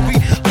 Grandma Obi,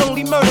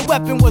 lonely murder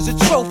weapon was a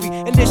trophy.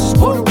 And this is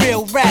for the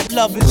real rap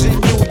lovers in you,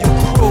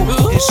 your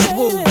crew. It's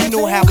Wu, you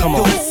know how we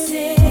do it.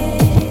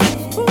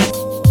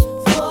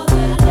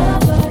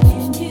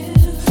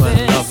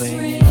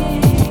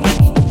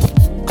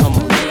 Come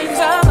on.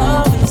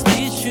 I'll always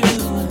be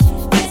true.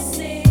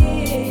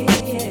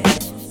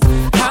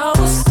 I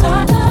will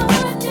start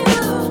loving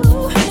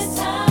you this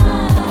time.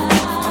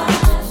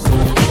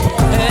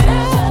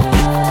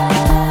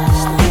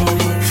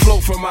 Flow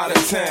from out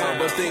of town,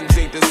 but things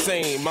ain't the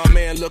same. My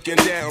man looking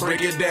down,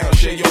 break it down,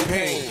 share your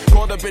pain.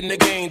 Caught up in the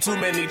game, too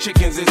many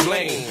chickens is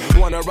lame.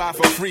 Wanna ride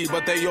for free,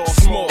 but they all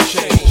small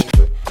change.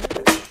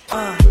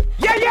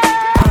 Yeah,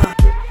 yeah!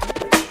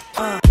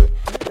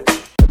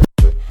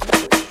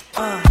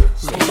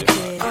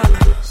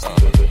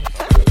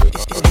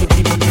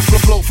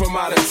 Flow from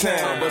out of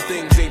town, but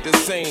things ain't the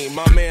same.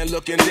 My man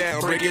looking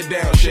down, break it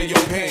down, share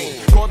your pain.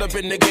 Caught up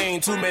in the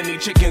game, too many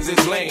chickens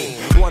is lame.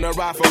 Wanna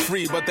ride for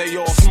free, but they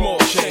all small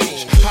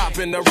change. Hop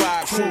in the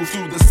ride, cruise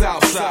through the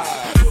south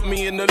side. Put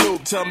me in the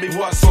loop, tell me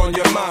what's on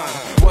your mind.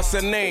 What's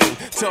her name?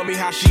 Tell me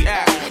how she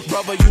act.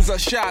 Brother, use a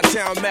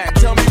Chi-Town Mac.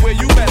 Tell me where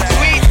you been at.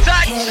 Sweet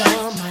touch. Head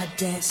on my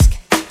desk.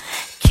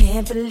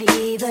 Can't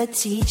believe the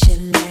teacher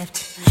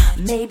left.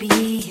 Maybe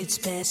it's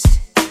best.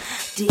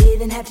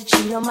 Didn't have to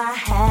cheat on my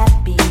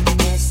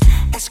happiness.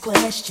 Ask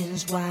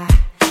questions why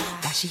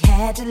she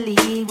had to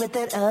leave with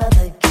that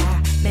other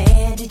guy.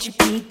 Man, did you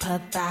peep her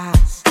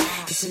thighs?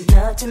 It's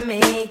enough to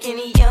make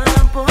any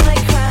young boy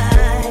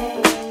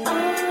cry.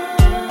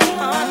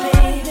 Oh,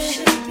 baby,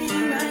 should be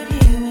right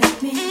here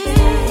with me,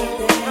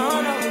 baby.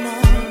 Oh, no, no.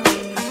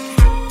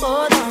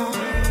 Hold on.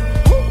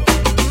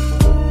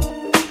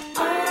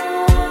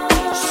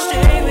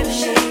 Stay with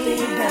me,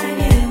 right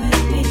here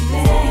with me,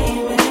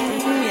 baby.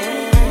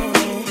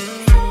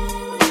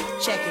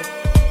 Check it.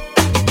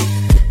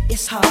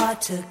 It's hard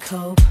to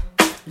cope.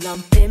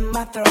 Lump in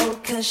my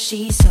throat cause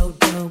she's so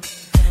dope.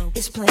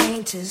 It's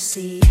plain to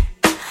see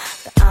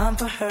that I'm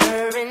for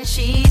her and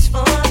she's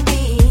for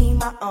me.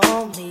 My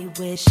only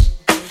wish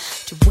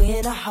to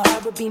win a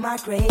heart would be my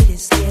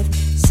greatest gift.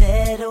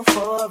 Settle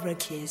for a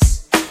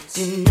kiss.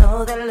 Didn't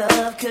know that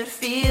love could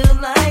feel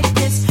like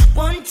this.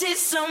 Wanted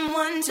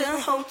someone to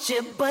hold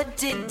you, but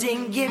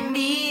didn't give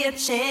me a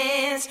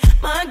chance.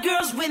 My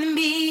girl's with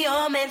me,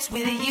 all meant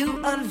with you.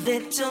 A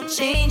little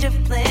change of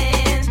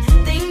plans.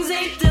 Things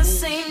ain't the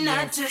same,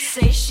 not to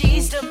say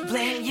she's to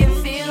blame. You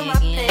feel my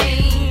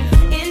pain.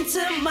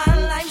 Into my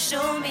life,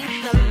 show me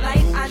the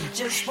light. I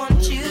just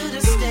want you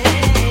to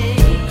stay.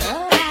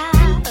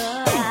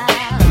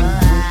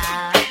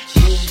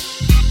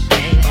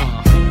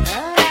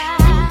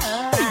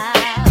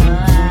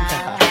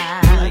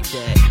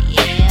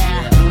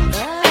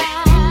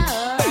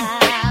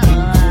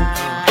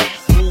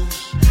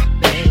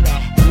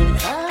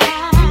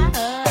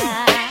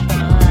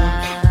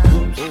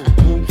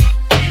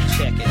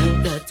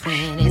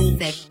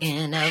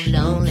 Of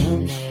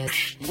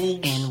loneliness,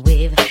 and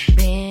we've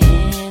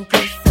been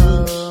through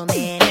so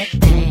many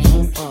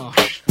things.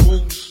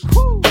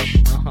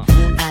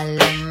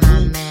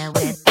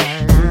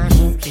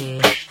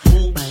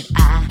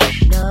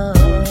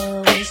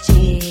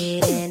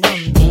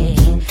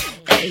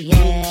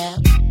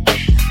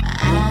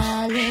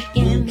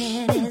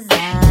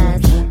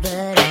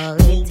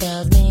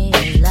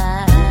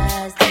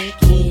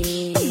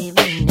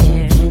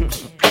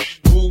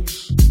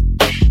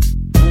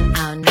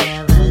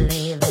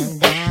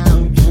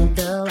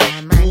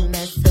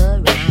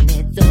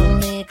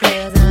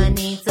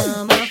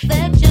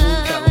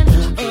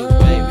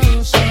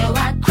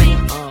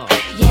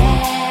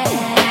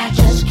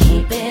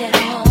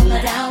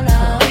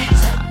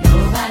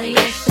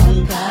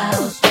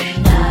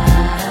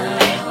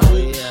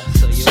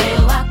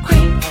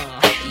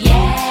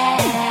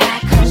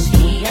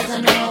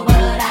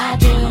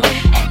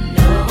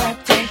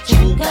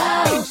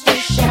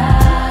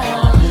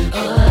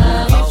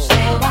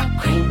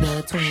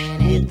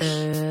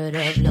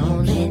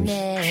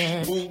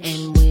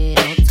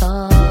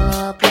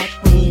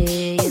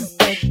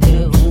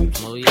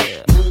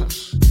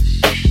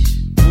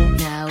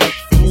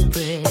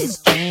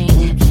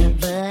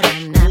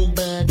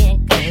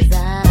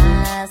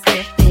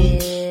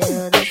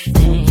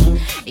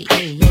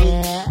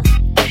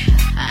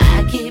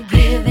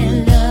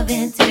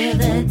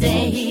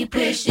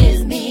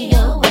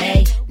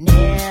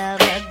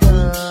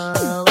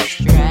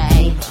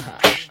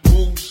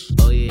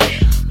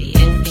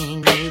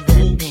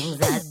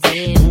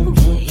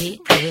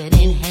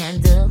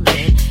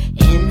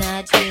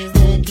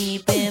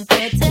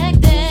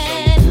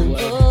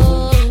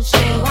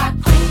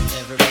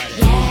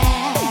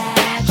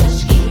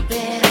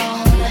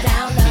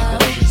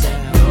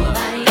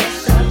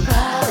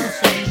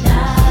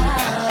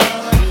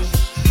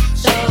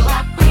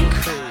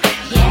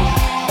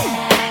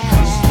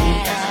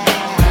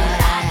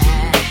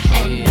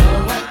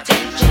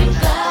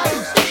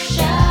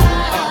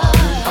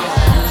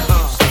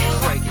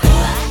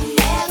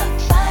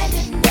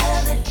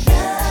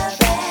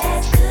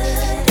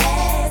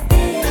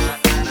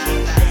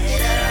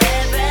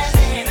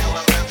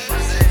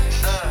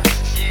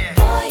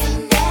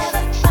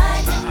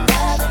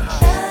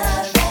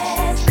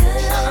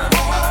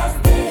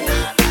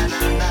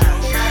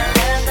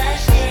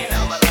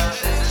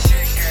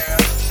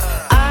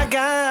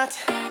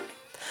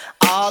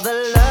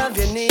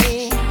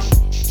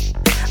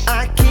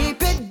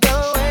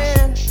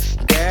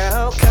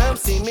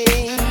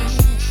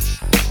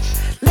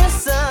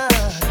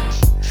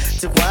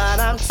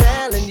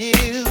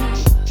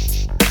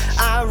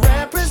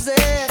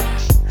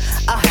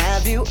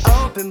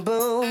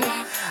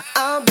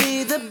 I'll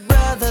be the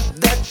brother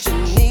that you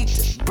need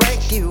to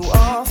break you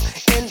off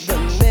in the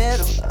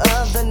middle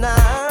of the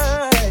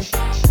night.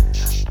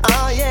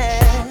 Oh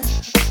yeah,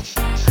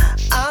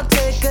 I'll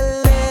take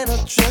a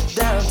little trip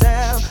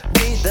downtown,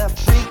 be the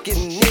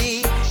freaking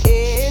need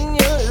in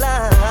your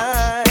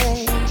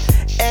life.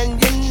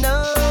 And you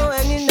know,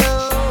 and you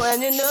know,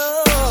 and you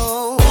know,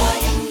 boy,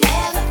 you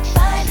never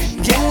find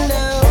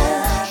another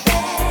love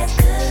as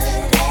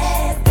good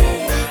as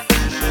this.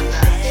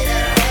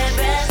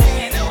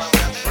 You know I'm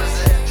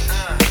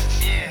representing,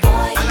 yeah.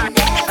 Boy, you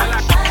never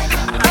find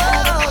another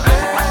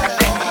love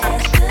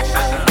as good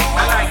as this.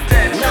 I like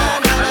that, I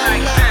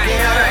like that,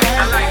 yeah,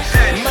 I like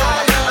that, I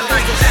like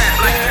that,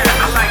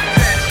 I like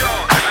that,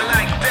 I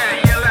like that,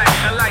 yeah,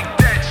 I like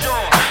that,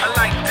 sure, I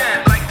like that,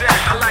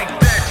 I like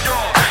that,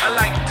 sure, I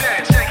like that,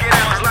 check it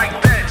out, I like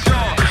that,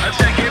 sure,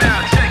 check it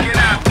out, check it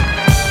out.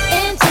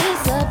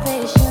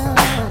 Anticipation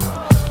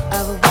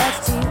of what's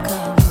to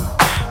come.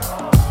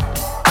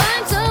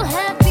 I'm so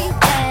happy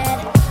that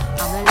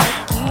I'm a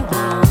lucky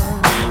one.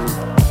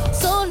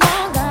 So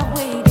long I've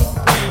waited,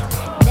 but it's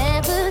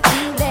never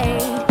too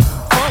late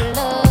for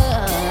love.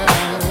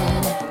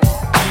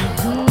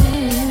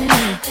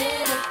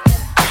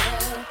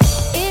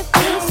 It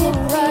feels so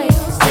right,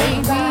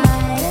 baby,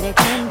 that it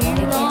can be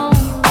wrong.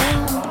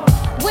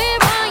 Where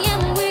I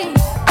am weak,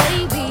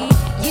 baby,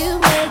 you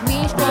make me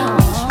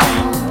strong.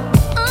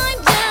 I'm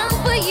down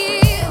for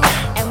you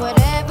and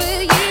whatever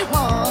you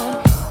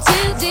want to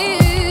do.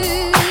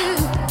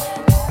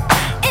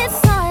 It's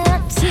all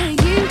up to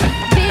you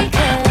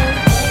because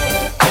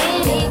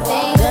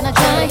anything gonna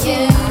try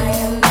you.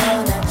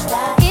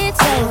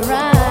 It's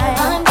alright.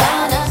 I'm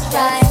gonna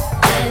try.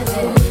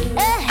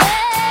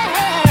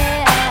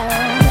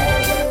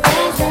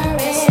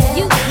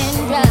 You can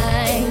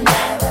drive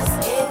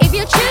if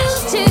you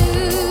choose to.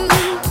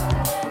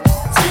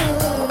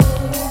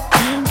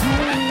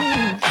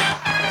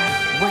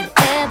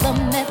 Whatever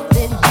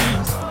method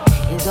used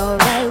is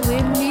alright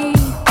with me,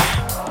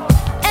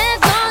 as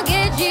long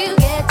as you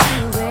get to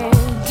where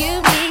you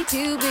need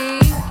to be.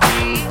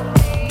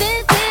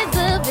 This is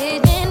a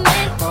vision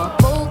meant for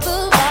both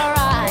of our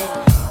eyes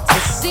to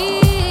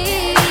see.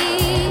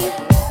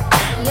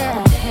 Yeah,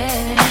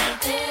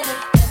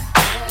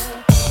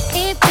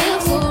 it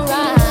feels so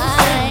right.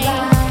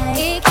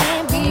 It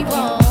can't be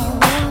wrong.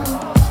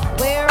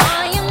 Where I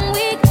am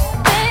weak,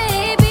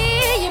 baby,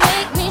 you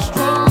make me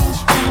strong.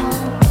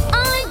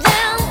 I'm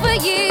down for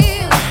you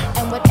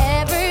and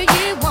whatever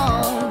you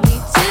want me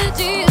to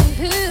do.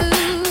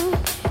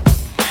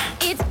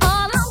 It's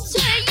all up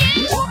to you.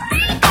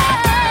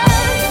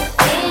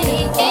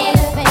 Anything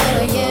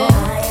for you.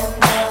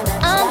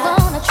 I'm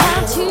gonna try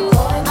to.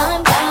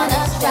 I'm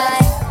gonna try.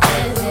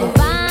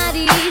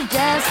 Body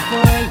just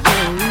for you.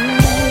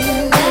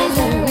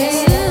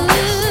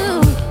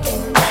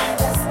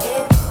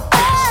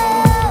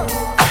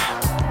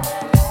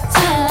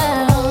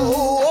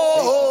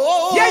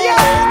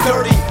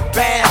 Dirty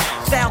bass,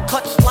 sound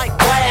cuts like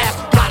glass.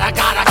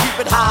 Gotta keep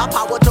it high,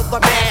 power to the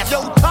mass.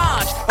 Yo,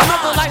 Taj,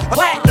 another like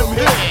platinum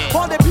hit.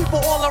 Party people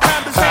all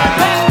around the same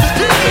that's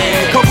the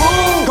shit.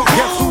 Kaboom!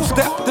 Guess who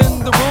stepped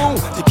in the room?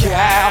 The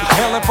cow,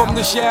 hailing from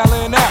the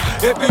Shaolin out.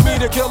 It be me,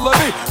 the Killah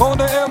B, on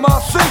the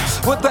MIC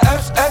with the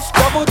SS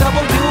double to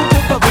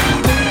the B.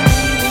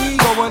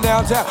 Going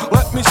downtown,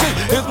 let me see,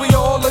 is we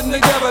all in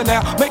together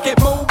now? Make it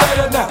move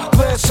better now.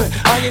 Listen,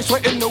 I ain't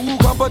sweating no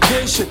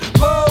competition.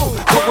 Low,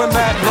 going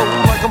mad low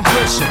like I'm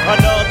fishing.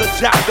 Another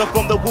chapter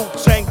from the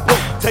Wu-Tang book.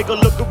 Take a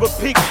look at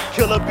repeat.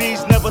 Killer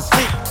bees never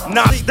sleep.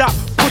 Non-stop.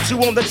 Put you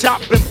on the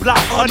chopping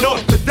block.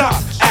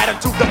 Unorthodox.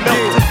 Attitude the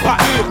melting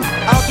pot.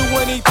 I'll do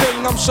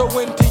anything, I'm so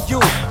into you.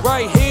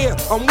 Right here,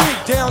 I'm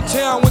weak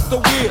downtown with the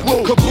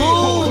wheel.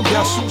 Kaboom!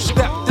 Guess who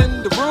stepped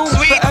in the room?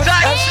 The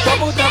SS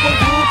double to the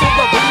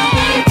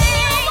B.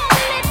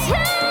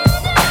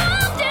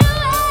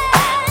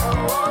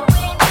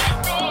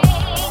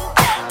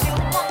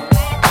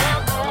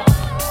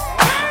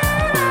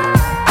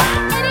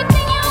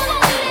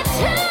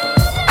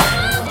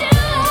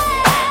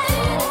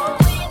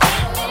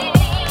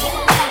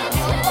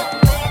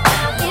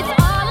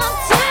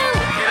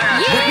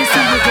 Let me see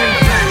you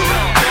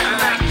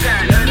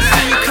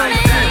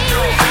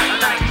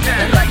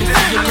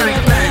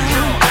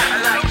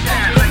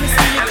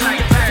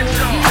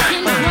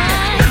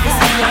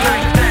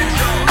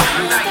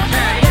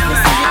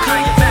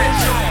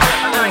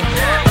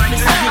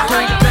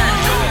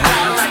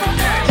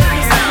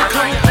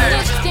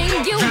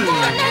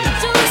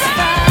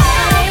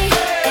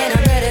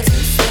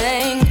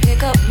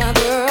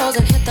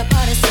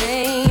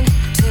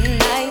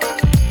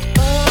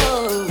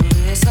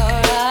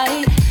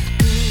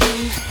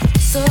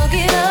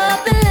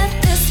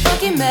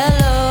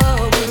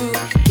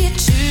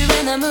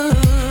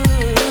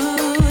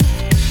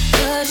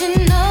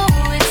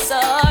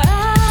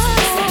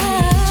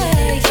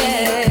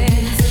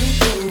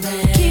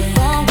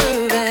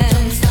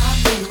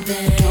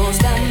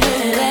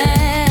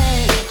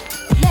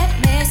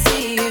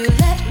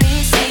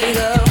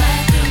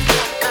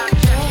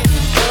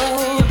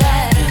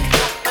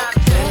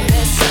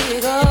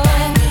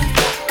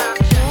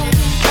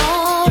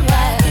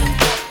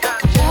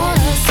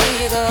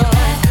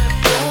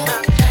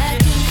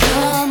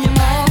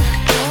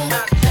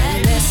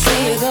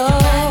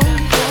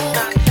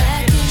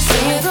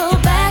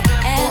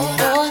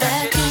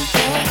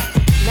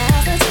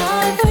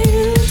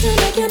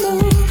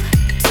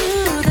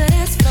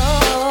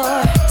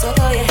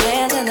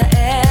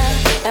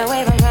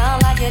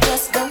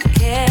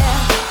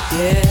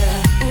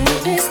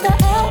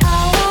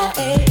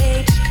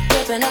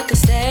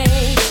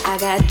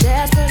got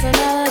jazz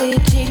personality,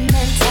 G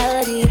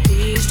mentality,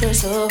 beast to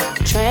soul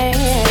train.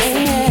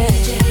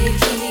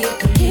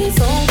 Keep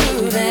on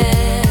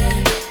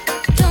moving,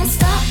 don't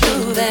stop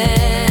moving.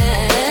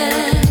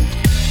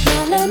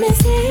 Now let me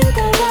see you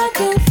go back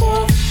and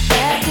forth,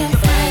 back and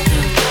forth.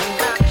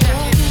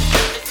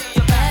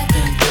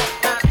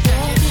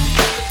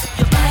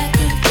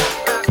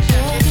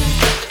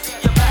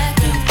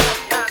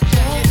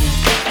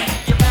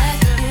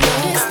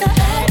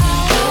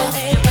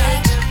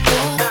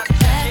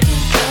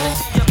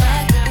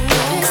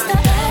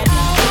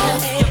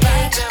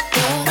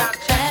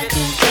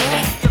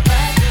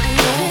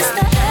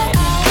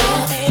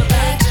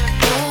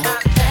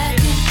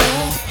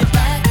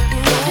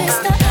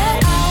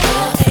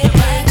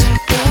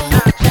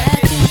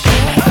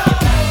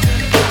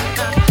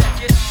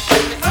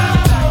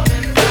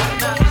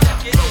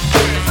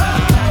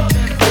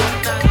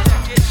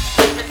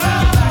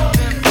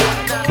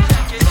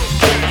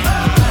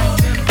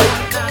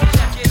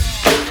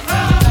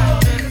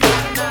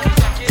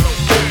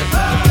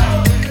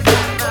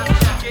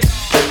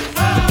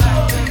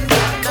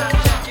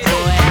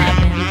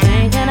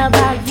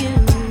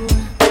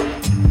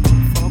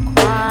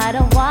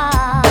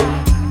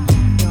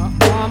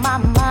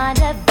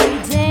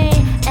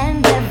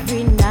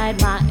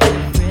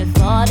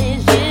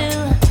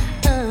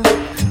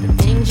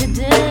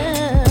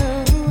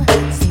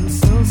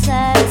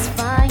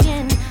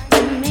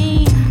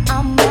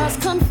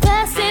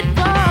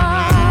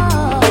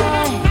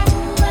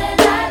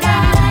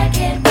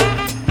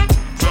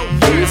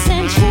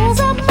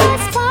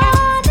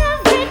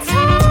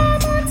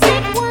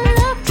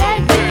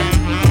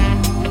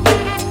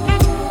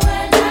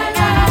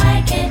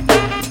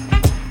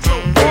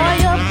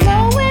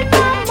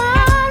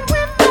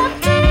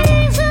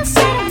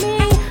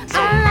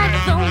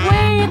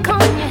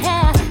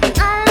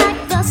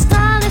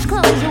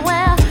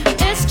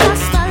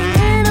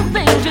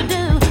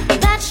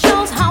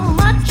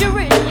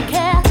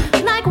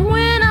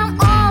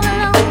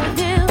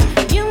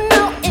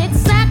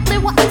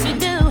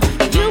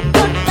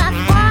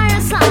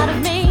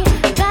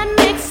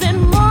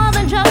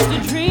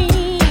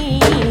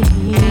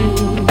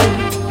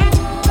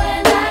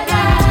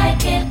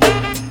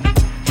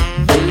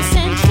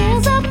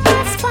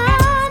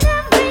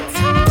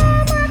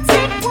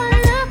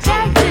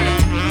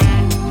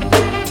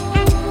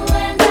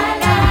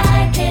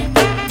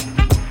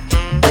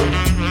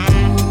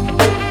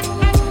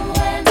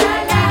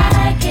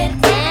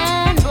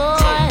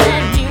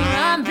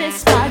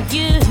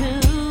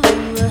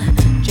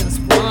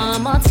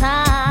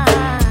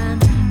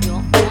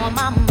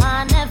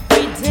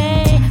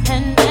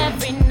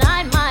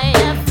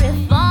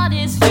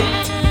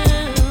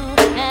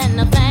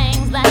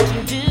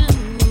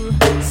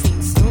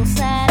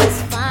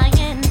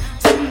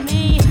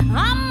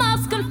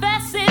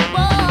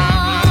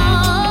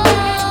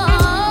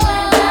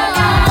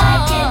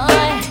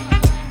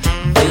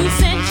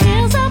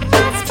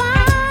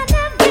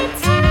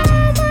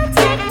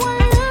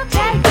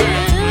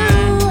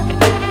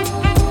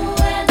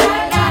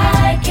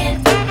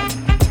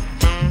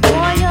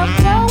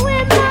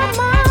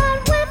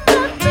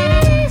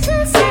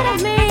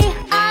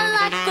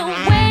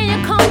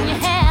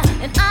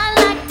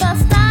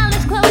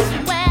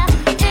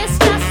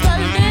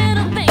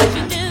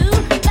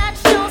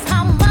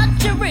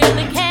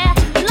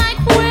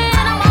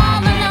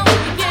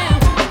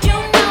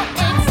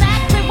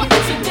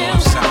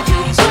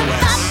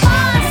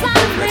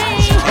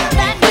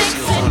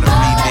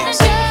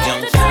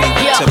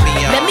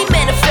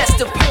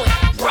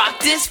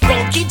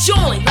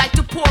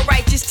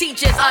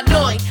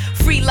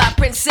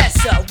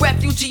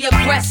 refugee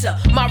aggressor.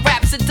 My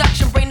rap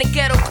seduction bring the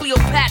ghetto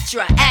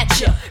Cleopatra at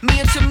ya. Me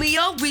and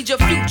Tamio, read your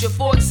future.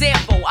 For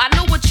example, I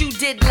know what you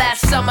did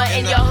last summer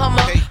in your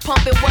Hummer.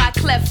 Pumping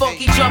Wyclef,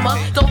 funky drummer.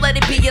 Don't let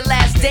it be your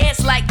last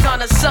dance like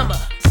Donna Summer.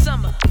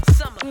 Summer.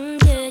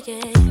 Yeah,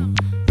 yeah.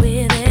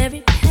 With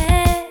every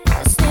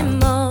passing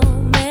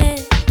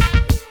moment,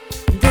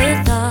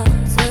 the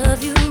thoughts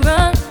of you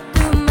run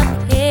through my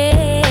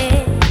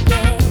head,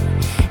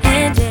 yeah.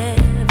 And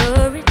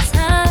every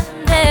time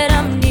that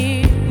I'm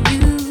near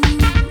you,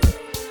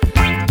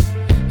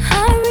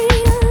 I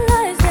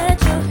realize that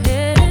you're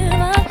here in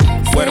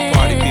my Where the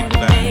party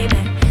people at? baby.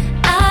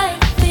 I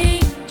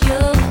think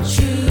you're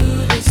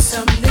truly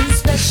something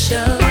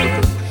special.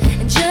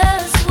 And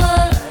just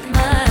what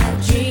my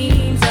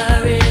dreams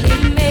are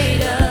really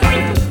made of.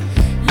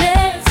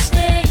 Let's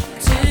stay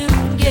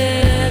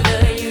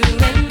together, you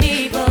and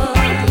me,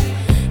 boy.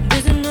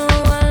 There's no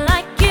one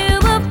like you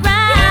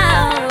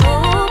around.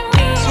 Oh,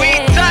 Sweet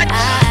baby. touch.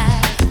 I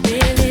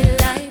really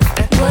like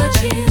what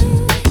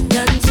you've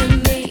done to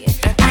me.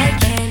 I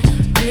can't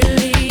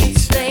really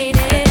explain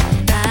it.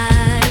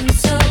 I'm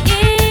so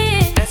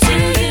into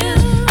you.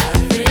 I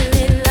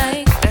really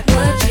like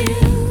what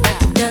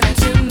you've done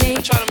to me.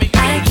 Trying to make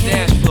you I move the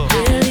dance floor.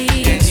 really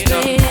And you know,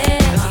 explain it.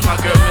 this is my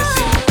girl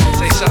Missy.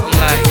 Say something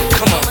like,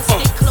 come on, I'ma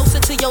stick closer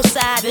to your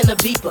side than a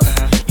beeper.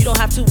 You don't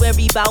have to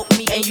worry about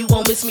me, and you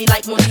won't miss me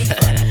like Monifa.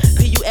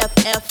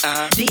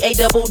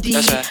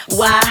 WFFDADD.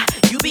 Why?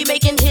 You be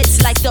making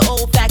hits like the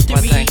old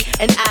factory,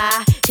 and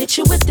I hit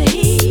you with the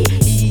heat.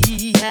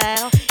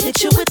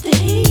 Hit you with the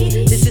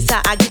heat. This is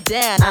how I get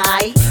down.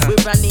 I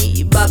with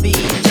Ronnie, Bobby,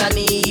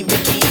 Johnny,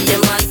 Ricky,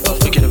 and Mike.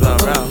 Forget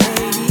about Ralph.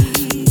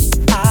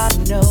 I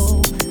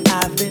know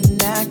I've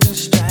been acting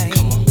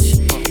strange.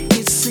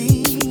 It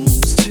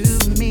seems to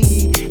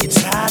me you're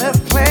tired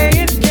of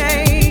playing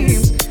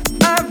games.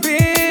 I've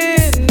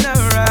been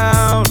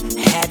around,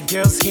 had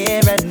girls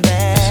here and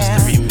there.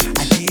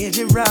 I did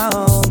you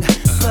wrong,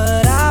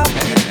 but I'll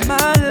give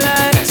my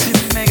life to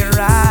make it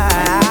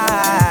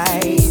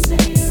right.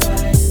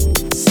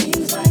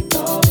 Seems like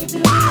all we do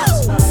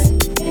is fight,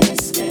 and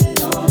it's been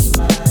on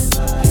my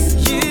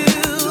mind. You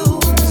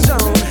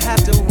don't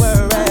have to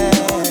worry.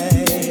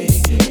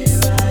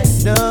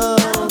 No,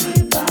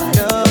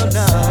 no,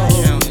 no.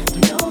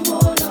 No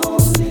more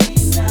lonely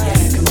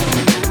nights.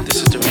 This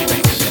is the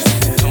remix.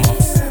 Come on.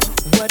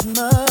 What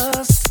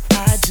must I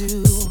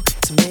do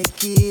to make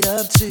it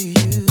up to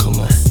you? Come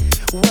on.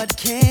 What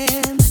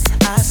can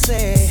I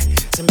say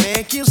to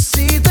make you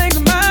see things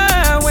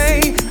my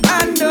way?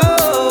 I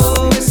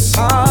know it's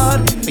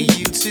hard for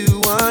you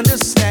to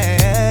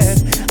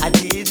understand. I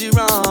did you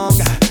wrong,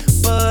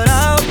 but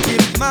I'll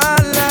give my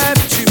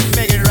life to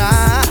make it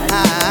right.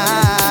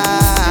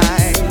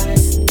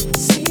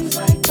 Seems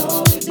like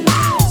all we do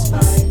is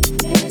fight,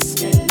 and it's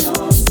been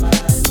on my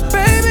mind.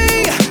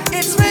 Baby,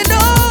 it's been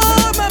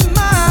on my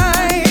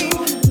mind.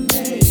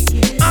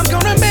 I'm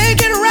gonna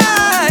make it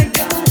right.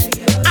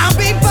 I'll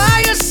be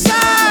by your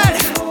side.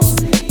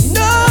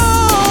 No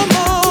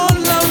more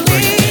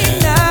lonely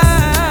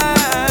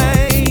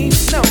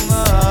nights. No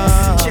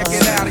more. Check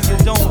it out and you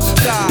don't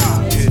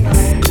stop.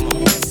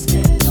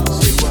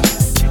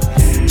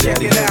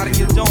 Check it out and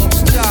you don't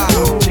stop.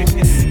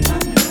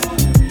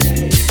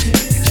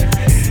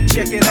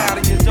 Check it out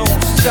and you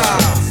don't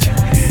stop.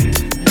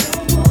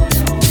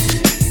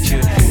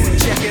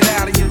 Check it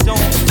out and you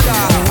don't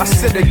stop. I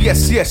said a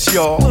yes,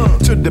 y'all,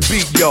 to the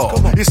beat, y'all.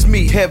 It's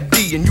me, Hev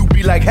D, and you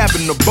be like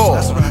having a ball.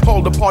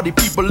 All the party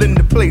people in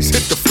the place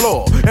hit the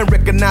floor and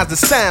recognize the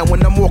sound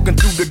when I'm walking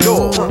through the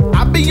door.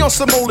 I be on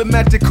some old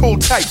magical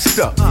type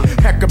stuff.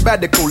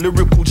 Acrobatical,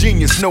 lyrical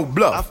genius, no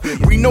bluff.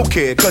 We no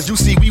care, cause you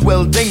see we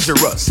well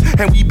dangerous.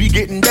 And we be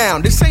getting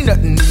down, this ain't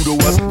nothing new to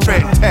us.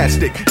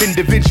 Fantastic,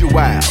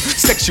 individual,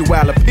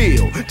 sexual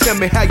appeal. Tell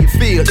me how you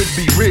feel, it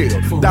be real.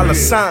 Dollar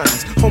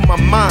signs on my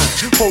mind,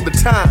 all the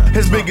time.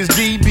 As big as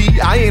GB,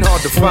 I ain't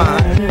hard to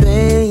find.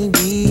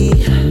 Baby,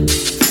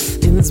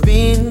 it's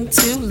been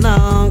too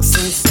long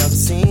since I've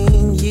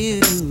seen you,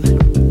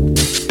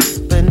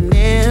 but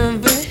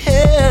never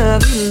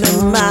have you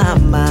in my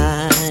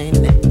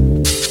mind.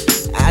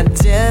 I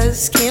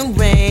just can't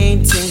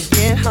wait to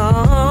get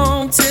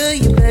home to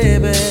you,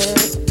 baby.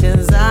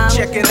 Cause I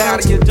Check it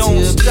out and you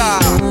don't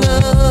stop. I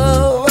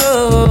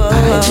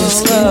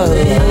just can't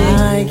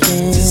wait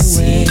to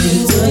see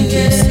you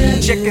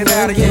again. Check it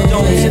out and you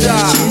don't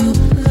stop.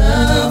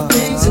 Love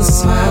makes a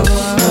smile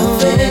on my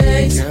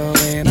face.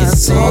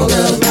 It's all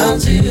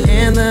about you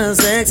and the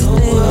sex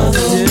things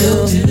to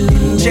do.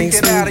 Check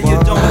it out and you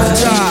don't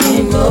stop.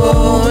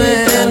 More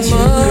and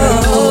more.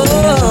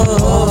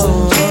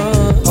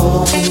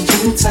 Hold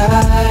you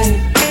tight,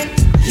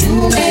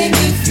 you make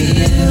me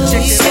feel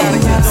Check it out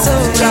and you don't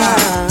stop.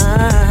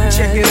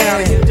 Check it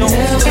out and you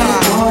don't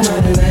stop.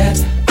 Wanna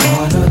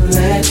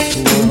let you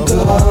go.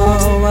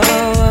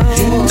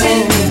 You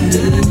make me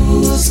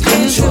lose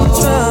control.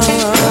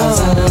 Cause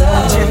I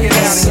love Check it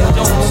out and you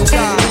don't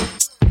stop.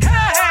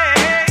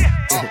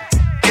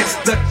 It's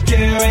the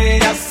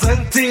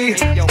curiosity.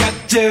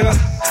 Got you,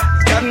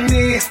 got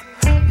me.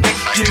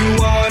 Make you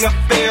wanna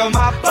feel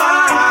my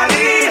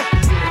body.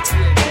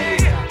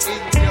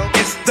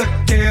 It's the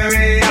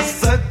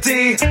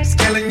curiosity. It's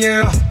killing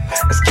you,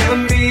 it's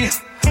killing me.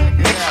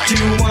 Make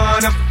you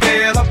wanna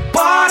feel a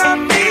part of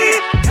me.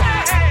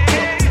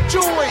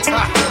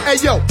 Hey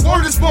yo,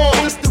 word is born.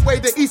 This the way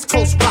the East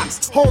Coast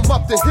rocks. Home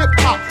of the hip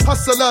hop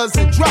hustlers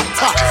and drop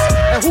tops.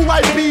 And who I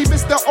be,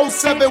 Mr.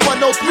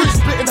 07103,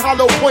 spitting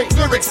hollow point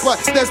lyrics, but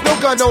there's no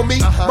gun on me.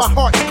 My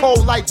heart's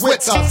cold like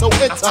winter, so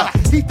enter.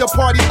 Heat the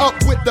party up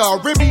with the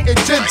Remy and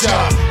Ginger.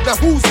 Now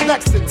who's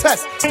next to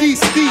test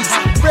these steeds?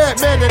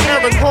 Redman and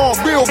Aaron Hall,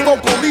 real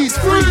vocalies,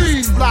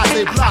 freeze.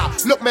 Blase blah,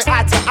 look me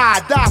eye to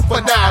eye, die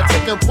for now.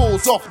 Taking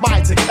pulls off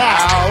my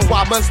cow.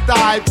 Why must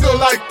I feel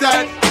like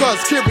that? Cause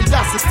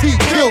curiosity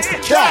kills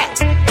the cat.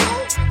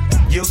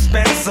 You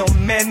spent so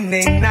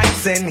many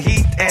nights in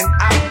heat and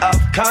out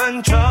of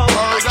control,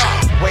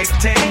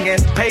 waiting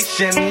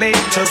impatiently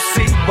to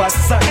see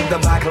what's under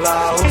my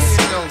clothes.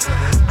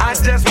 I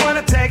just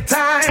wanna take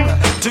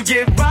time to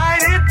get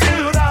right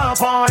into the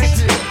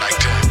point.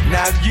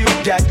 Now you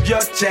got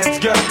your chance,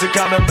 girl, to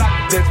come and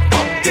rock this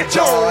funky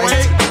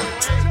joint.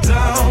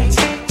 Don't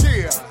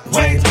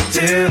wait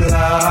too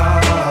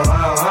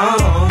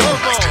long.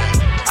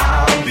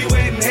 I'll be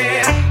waiting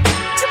here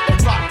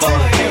for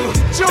you,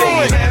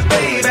 baby.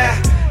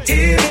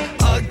 It's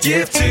a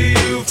gift to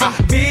you from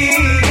me.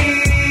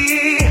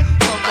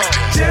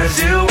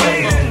 Just you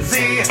wait and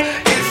see.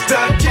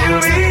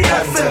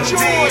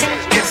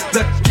 It's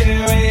the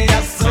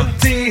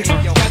curiosity.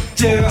 Got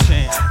you,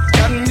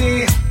 got me.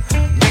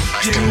 Make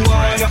you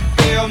wanna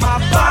feel my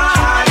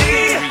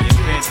body.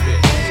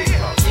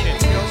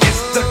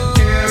 It's the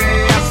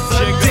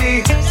curiosity.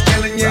 It's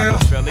killing you,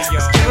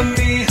 it's killing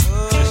me.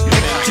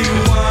 Make you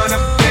wanna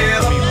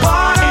feel a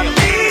part of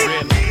me.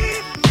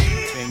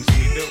 Things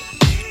we do.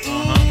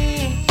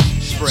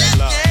 Spread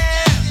love.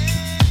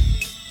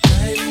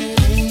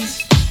 Diamonds,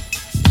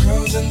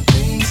 girls and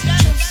things,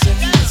 trips in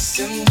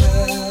December.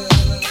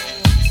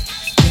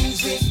 Things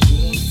we do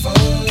for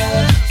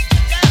love.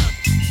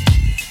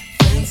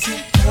 Fancy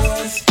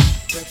cars,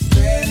 the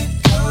credit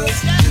cards,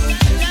 do you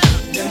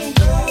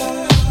remember?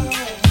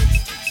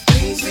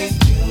 Things we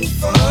do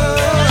for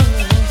love.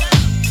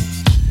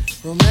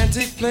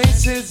 Romantic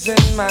places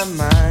in my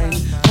mind,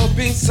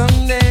 hoping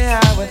someday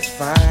I would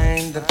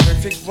find the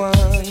perfect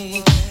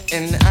one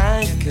and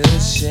I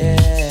could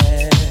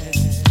share.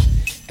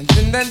 And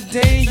then that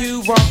day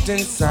you walked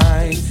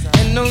inside,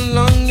 and no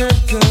longer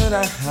could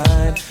I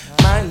hide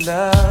my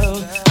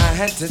love. I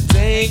had to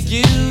take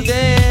you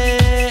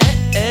there.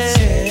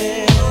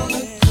 Sailing on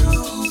a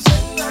cruise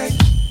at night.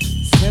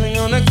 Sailing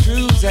on a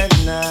cruise at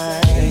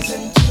night.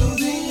 Gazing to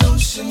the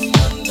ocean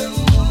under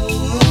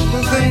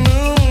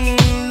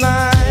moonlight.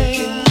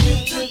 Taking you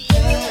to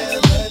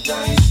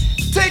paradise.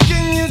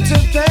 Taking you to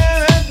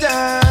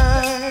paradise.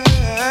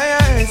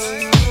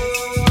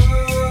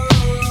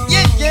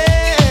 Yeah, yeah.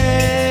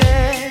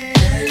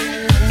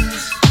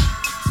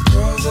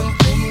 Girls and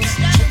things,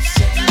 trips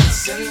in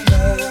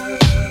December.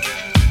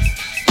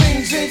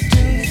 Things we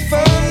do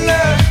for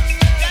love.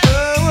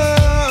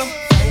 Oh,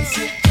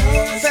 fancy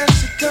cars,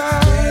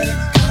 credit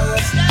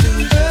cards, do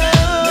you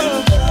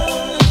remember?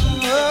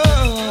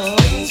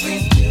 Things we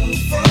do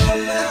for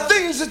love.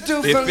 Things we do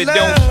for love. If it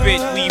don't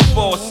fit, we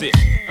force it.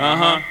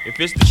 If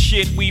it's the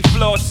shit, we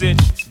floss it.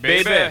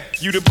 Baby,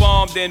 you the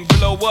bomb, then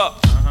blow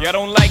up. Y'all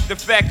don't like the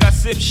fact I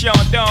sip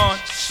Chandon.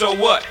 So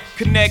what?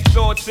 Connect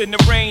thoughts in the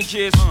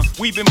ranges.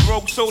 We've been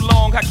broke so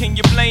long, how can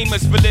you blame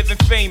us for living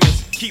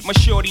famous? Keep my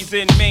shorties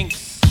in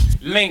minks.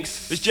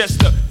 Links, it's just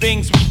the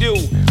things we do.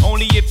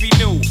 Only if he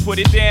knew. Put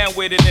it down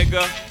with a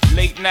nigga.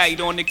 Late night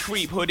on the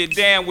creep, hood it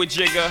down with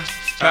Jigga.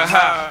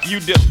 Haha, you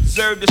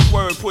deserve this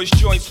word. Push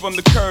joints from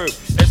the curb.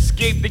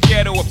 Escape the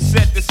ghetto,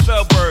 upset the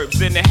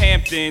suburbs in the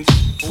Hamptons.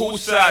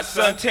 Poolside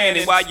sun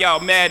tanning while y'all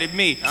mad at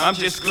me. I'm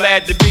just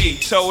glad to be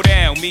toe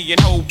down. Me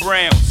and Ho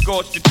Brown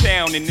scorched the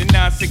town in the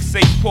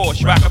 968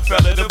 Porsche.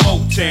 Rockefeller to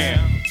Motown.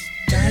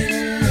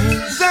 Diamond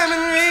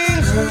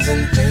rings, girls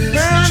and things,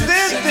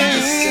 trips in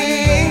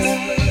December.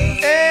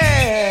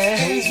 Yeah.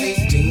 Things we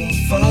do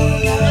for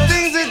love.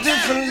 Things we do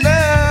for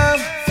love.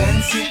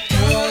 Fancy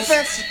cars,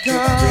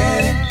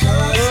 credit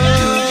cards. Do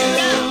you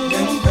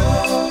remember?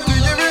 Do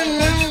you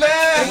remember?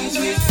 Things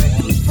we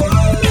do for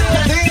love.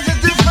 Things we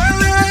do for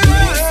love.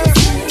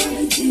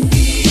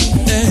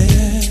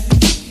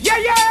 Yeah,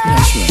 yeah.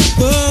 That's right.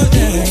 Oh,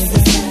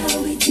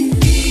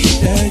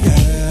 yeah,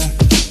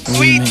 yeah.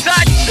 We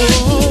touch.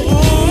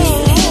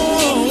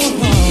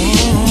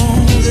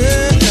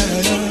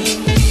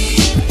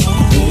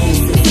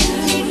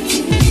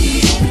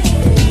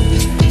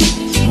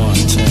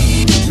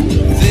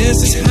 This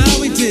is how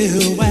we do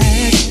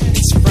it.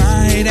 It's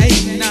Friday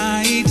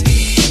night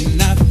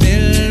and I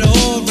feel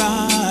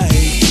alright.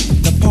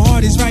 The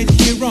party's right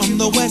here on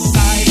the west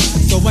side,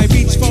 so I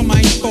reach for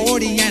my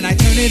 40 and I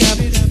turn it up.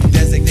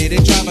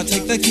 Designated driver,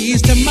 take the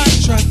keys to my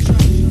truck.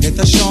 Hit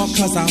the shore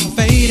cause I'm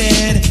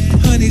faded.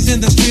 Honey's in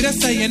the street are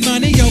saying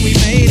money, yo, we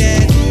made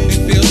it.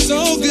 It feels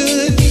so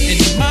good in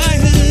my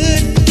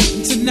hood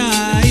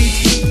tonight.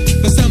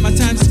 The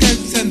summertime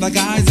skirts and the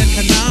guys in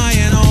Kanai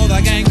and all the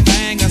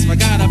gangbangers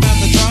forgot about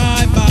the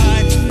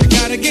drive-by. You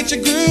gotta get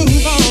your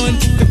groove on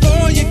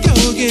before you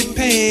go get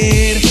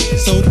paid.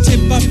 So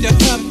tip up your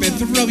cup and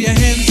throw your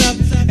hands up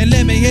and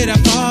let me hear the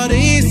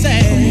party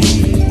say.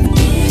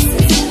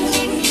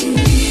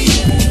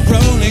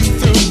 Rolling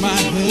through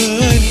my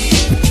hood,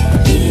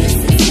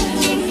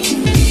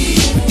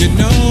 you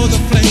know the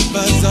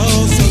flavor's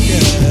oh so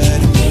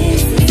good.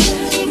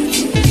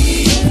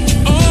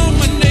 Oh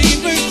my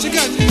neighbors, you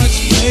got much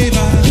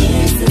flavor.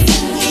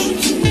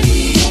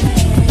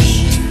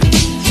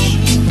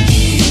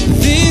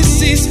 This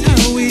is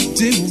how we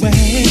do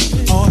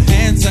it. All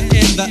hands are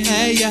in the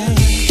air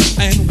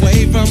and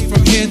wave up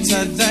from here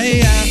to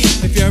there.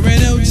 If you're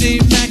an OG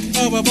Mac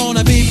or a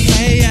wannabe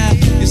player,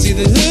 you see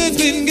the hood's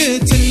been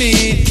good to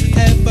me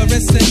ever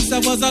since I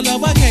was a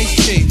lowercase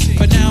G.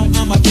 But now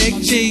I'm a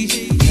big G.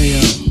 Hey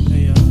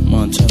yo,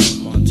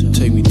 Montana,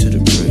 take me to the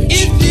bridge.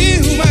 If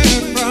you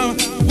were from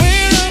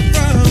where I'm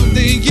from,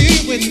 then you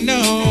would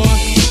know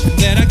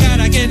that I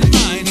gotta get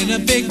mine in a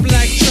big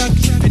black truck,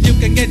 and you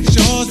can get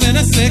yours in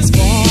a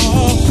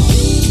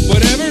 6-4.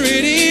 Whatever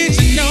it is,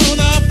 you know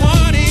the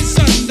party's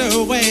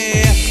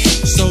underway.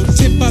 So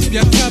tip up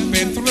your cup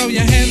and throw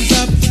your hands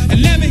up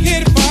and let me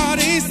hear the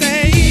party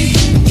say.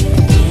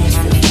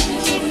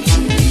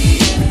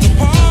 The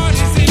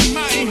party's in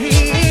my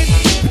hood.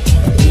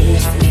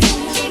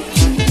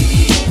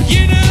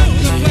 You know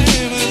the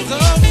flavor's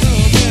oh so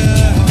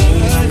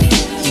good.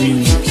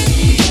 remix.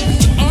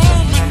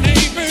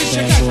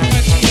 Bad boy.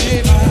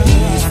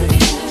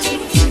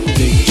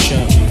 Big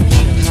Chubb.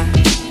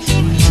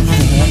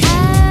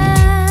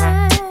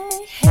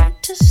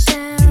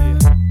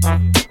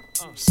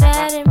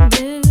 Sad and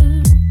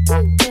blue,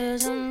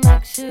 'cause I'm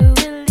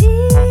actually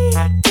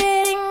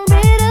getting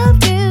rid of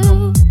you.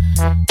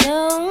 No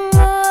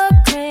more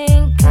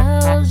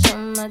crinkles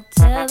on my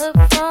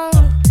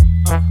telephone.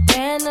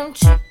 Random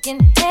chicken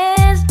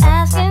heads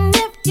asking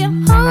if you're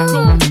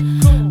home.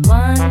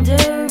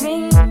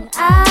 Wondering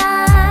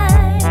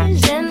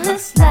eyes,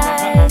 endless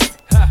lies.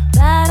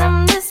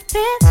 Bottomless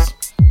pits,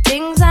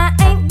 things I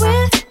ain't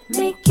with,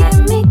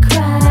 making me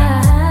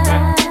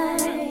cry.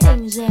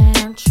 Things that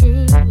aren't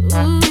true.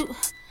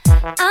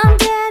 I'm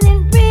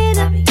getting rid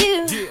of you.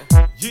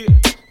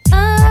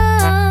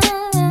 Oh,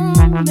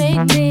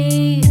 make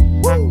me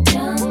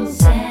young,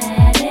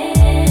 sad,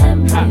 and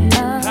blue.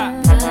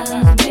 'Cause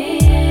we're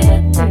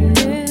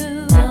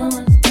through. No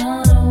one's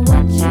gonna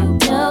want you.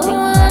 No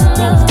one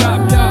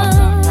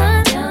knows.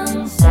 Young,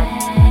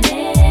 sad,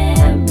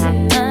 and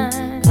blue.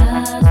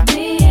 'Cause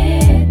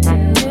we're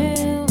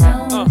through. No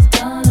one's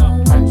gonna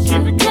want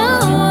you. No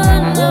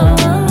one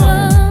knows.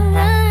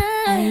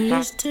 I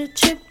used to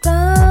trip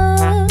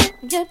on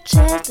your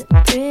chest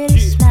and pretty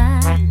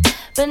smile,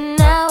 but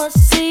now I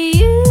see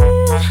you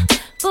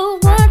for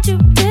what you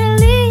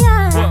really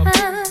are.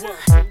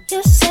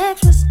 Your sex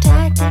was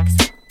tactics,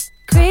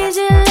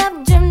 crazy love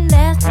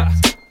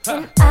gymnastics,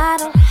 and I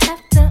don't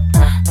have to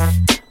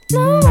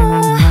no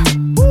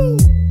more.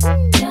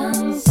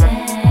 Young,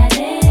 sad,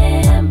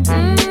 and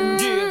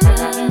blue.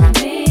 'Cause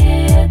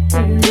we're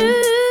through.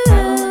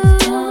 No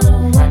one's gonna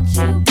want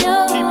you. No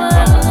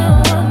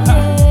one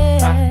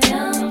knows.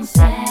 Young,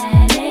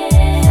 sad,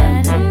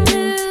 and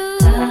blue.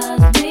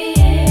 'Cause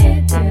we're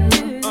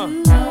through.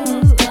 No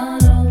one's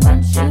gonna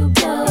want you.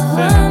 No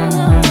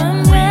one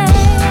knows.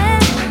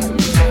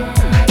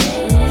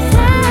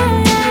 Sad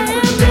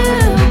and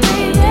blue,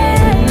 baby.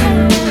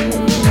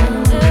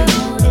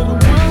 No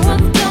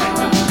one's gonna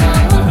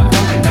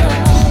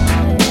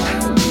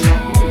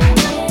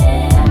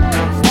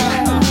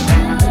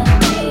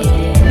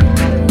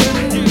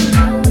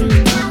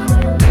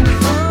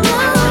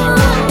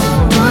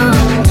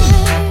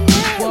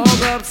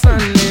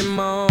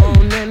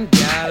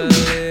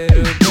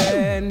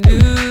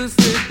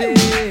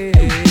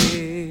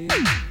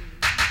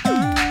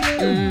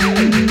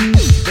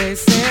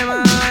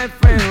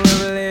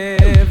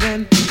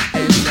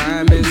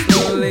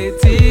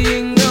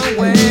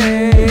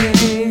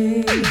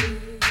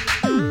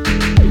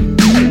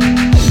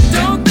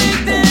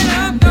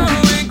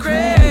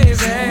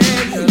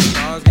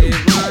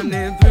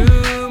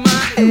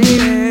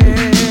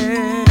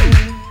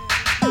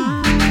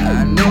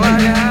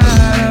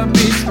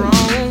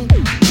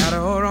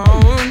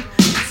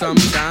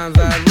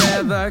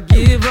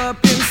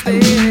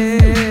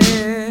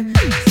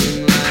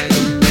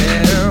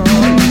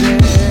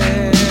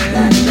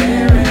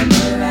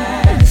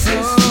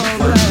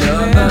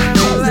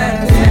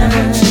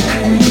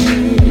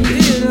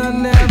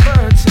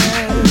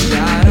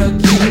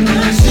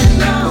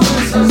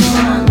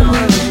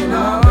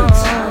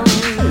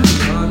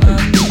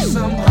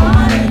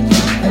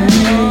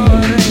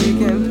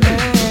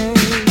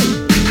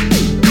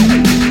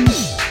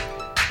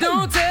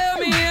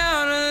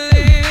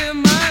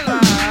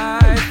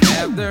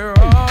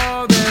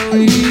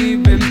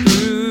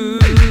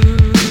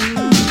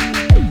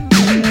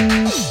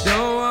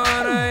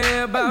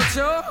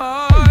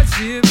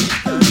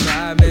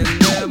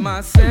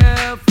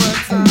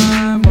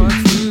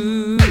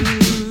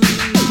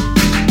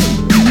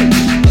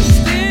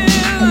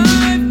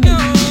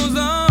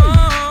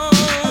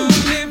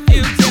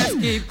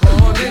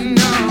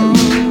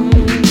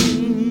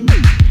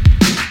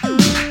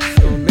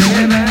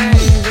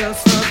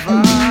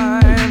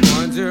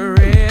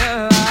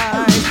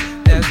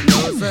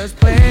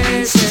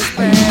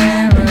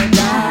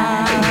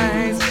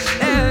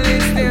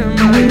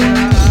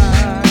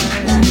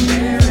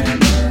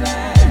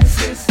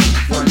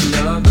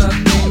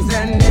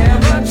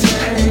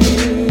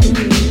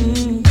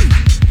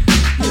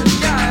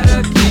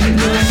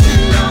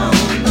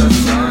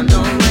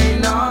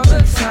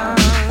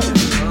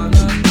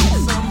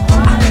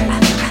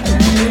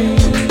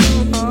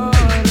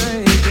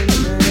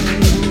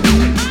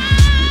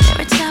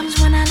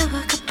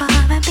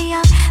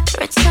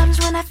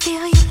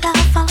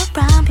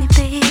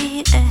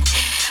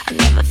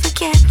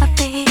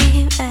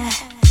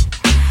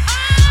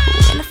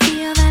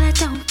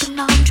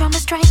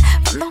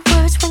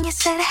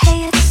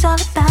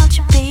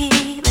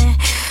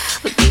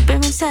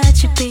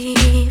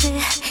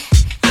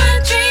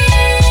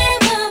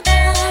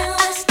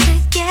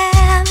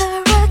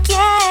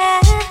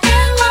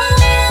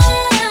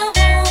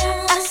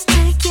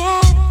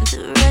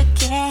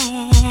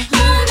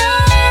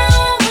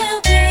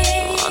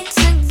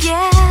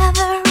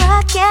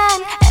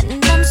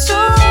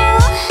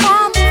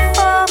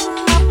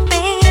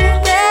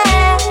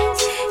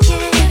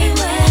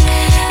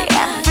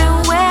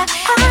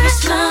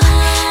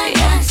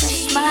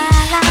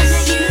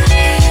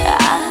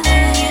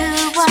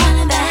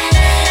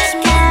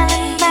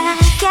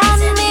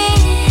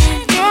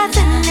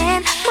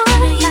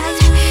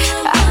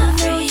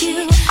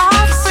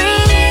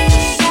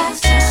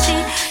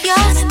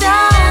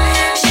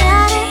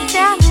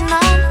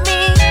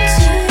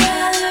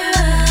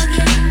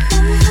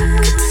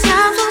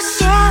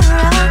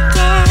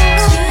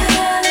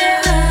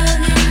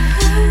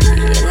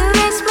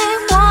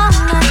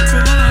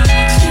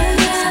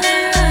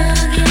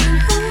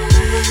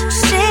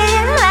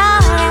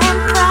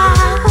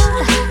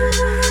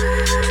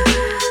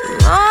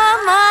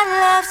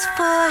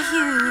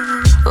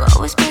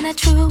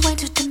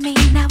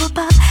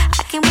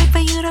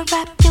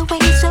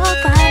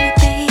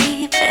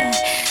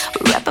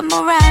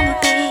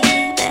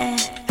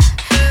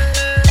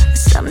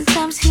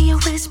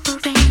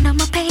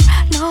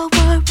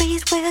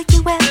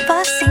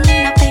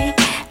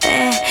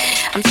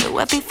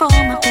before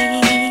my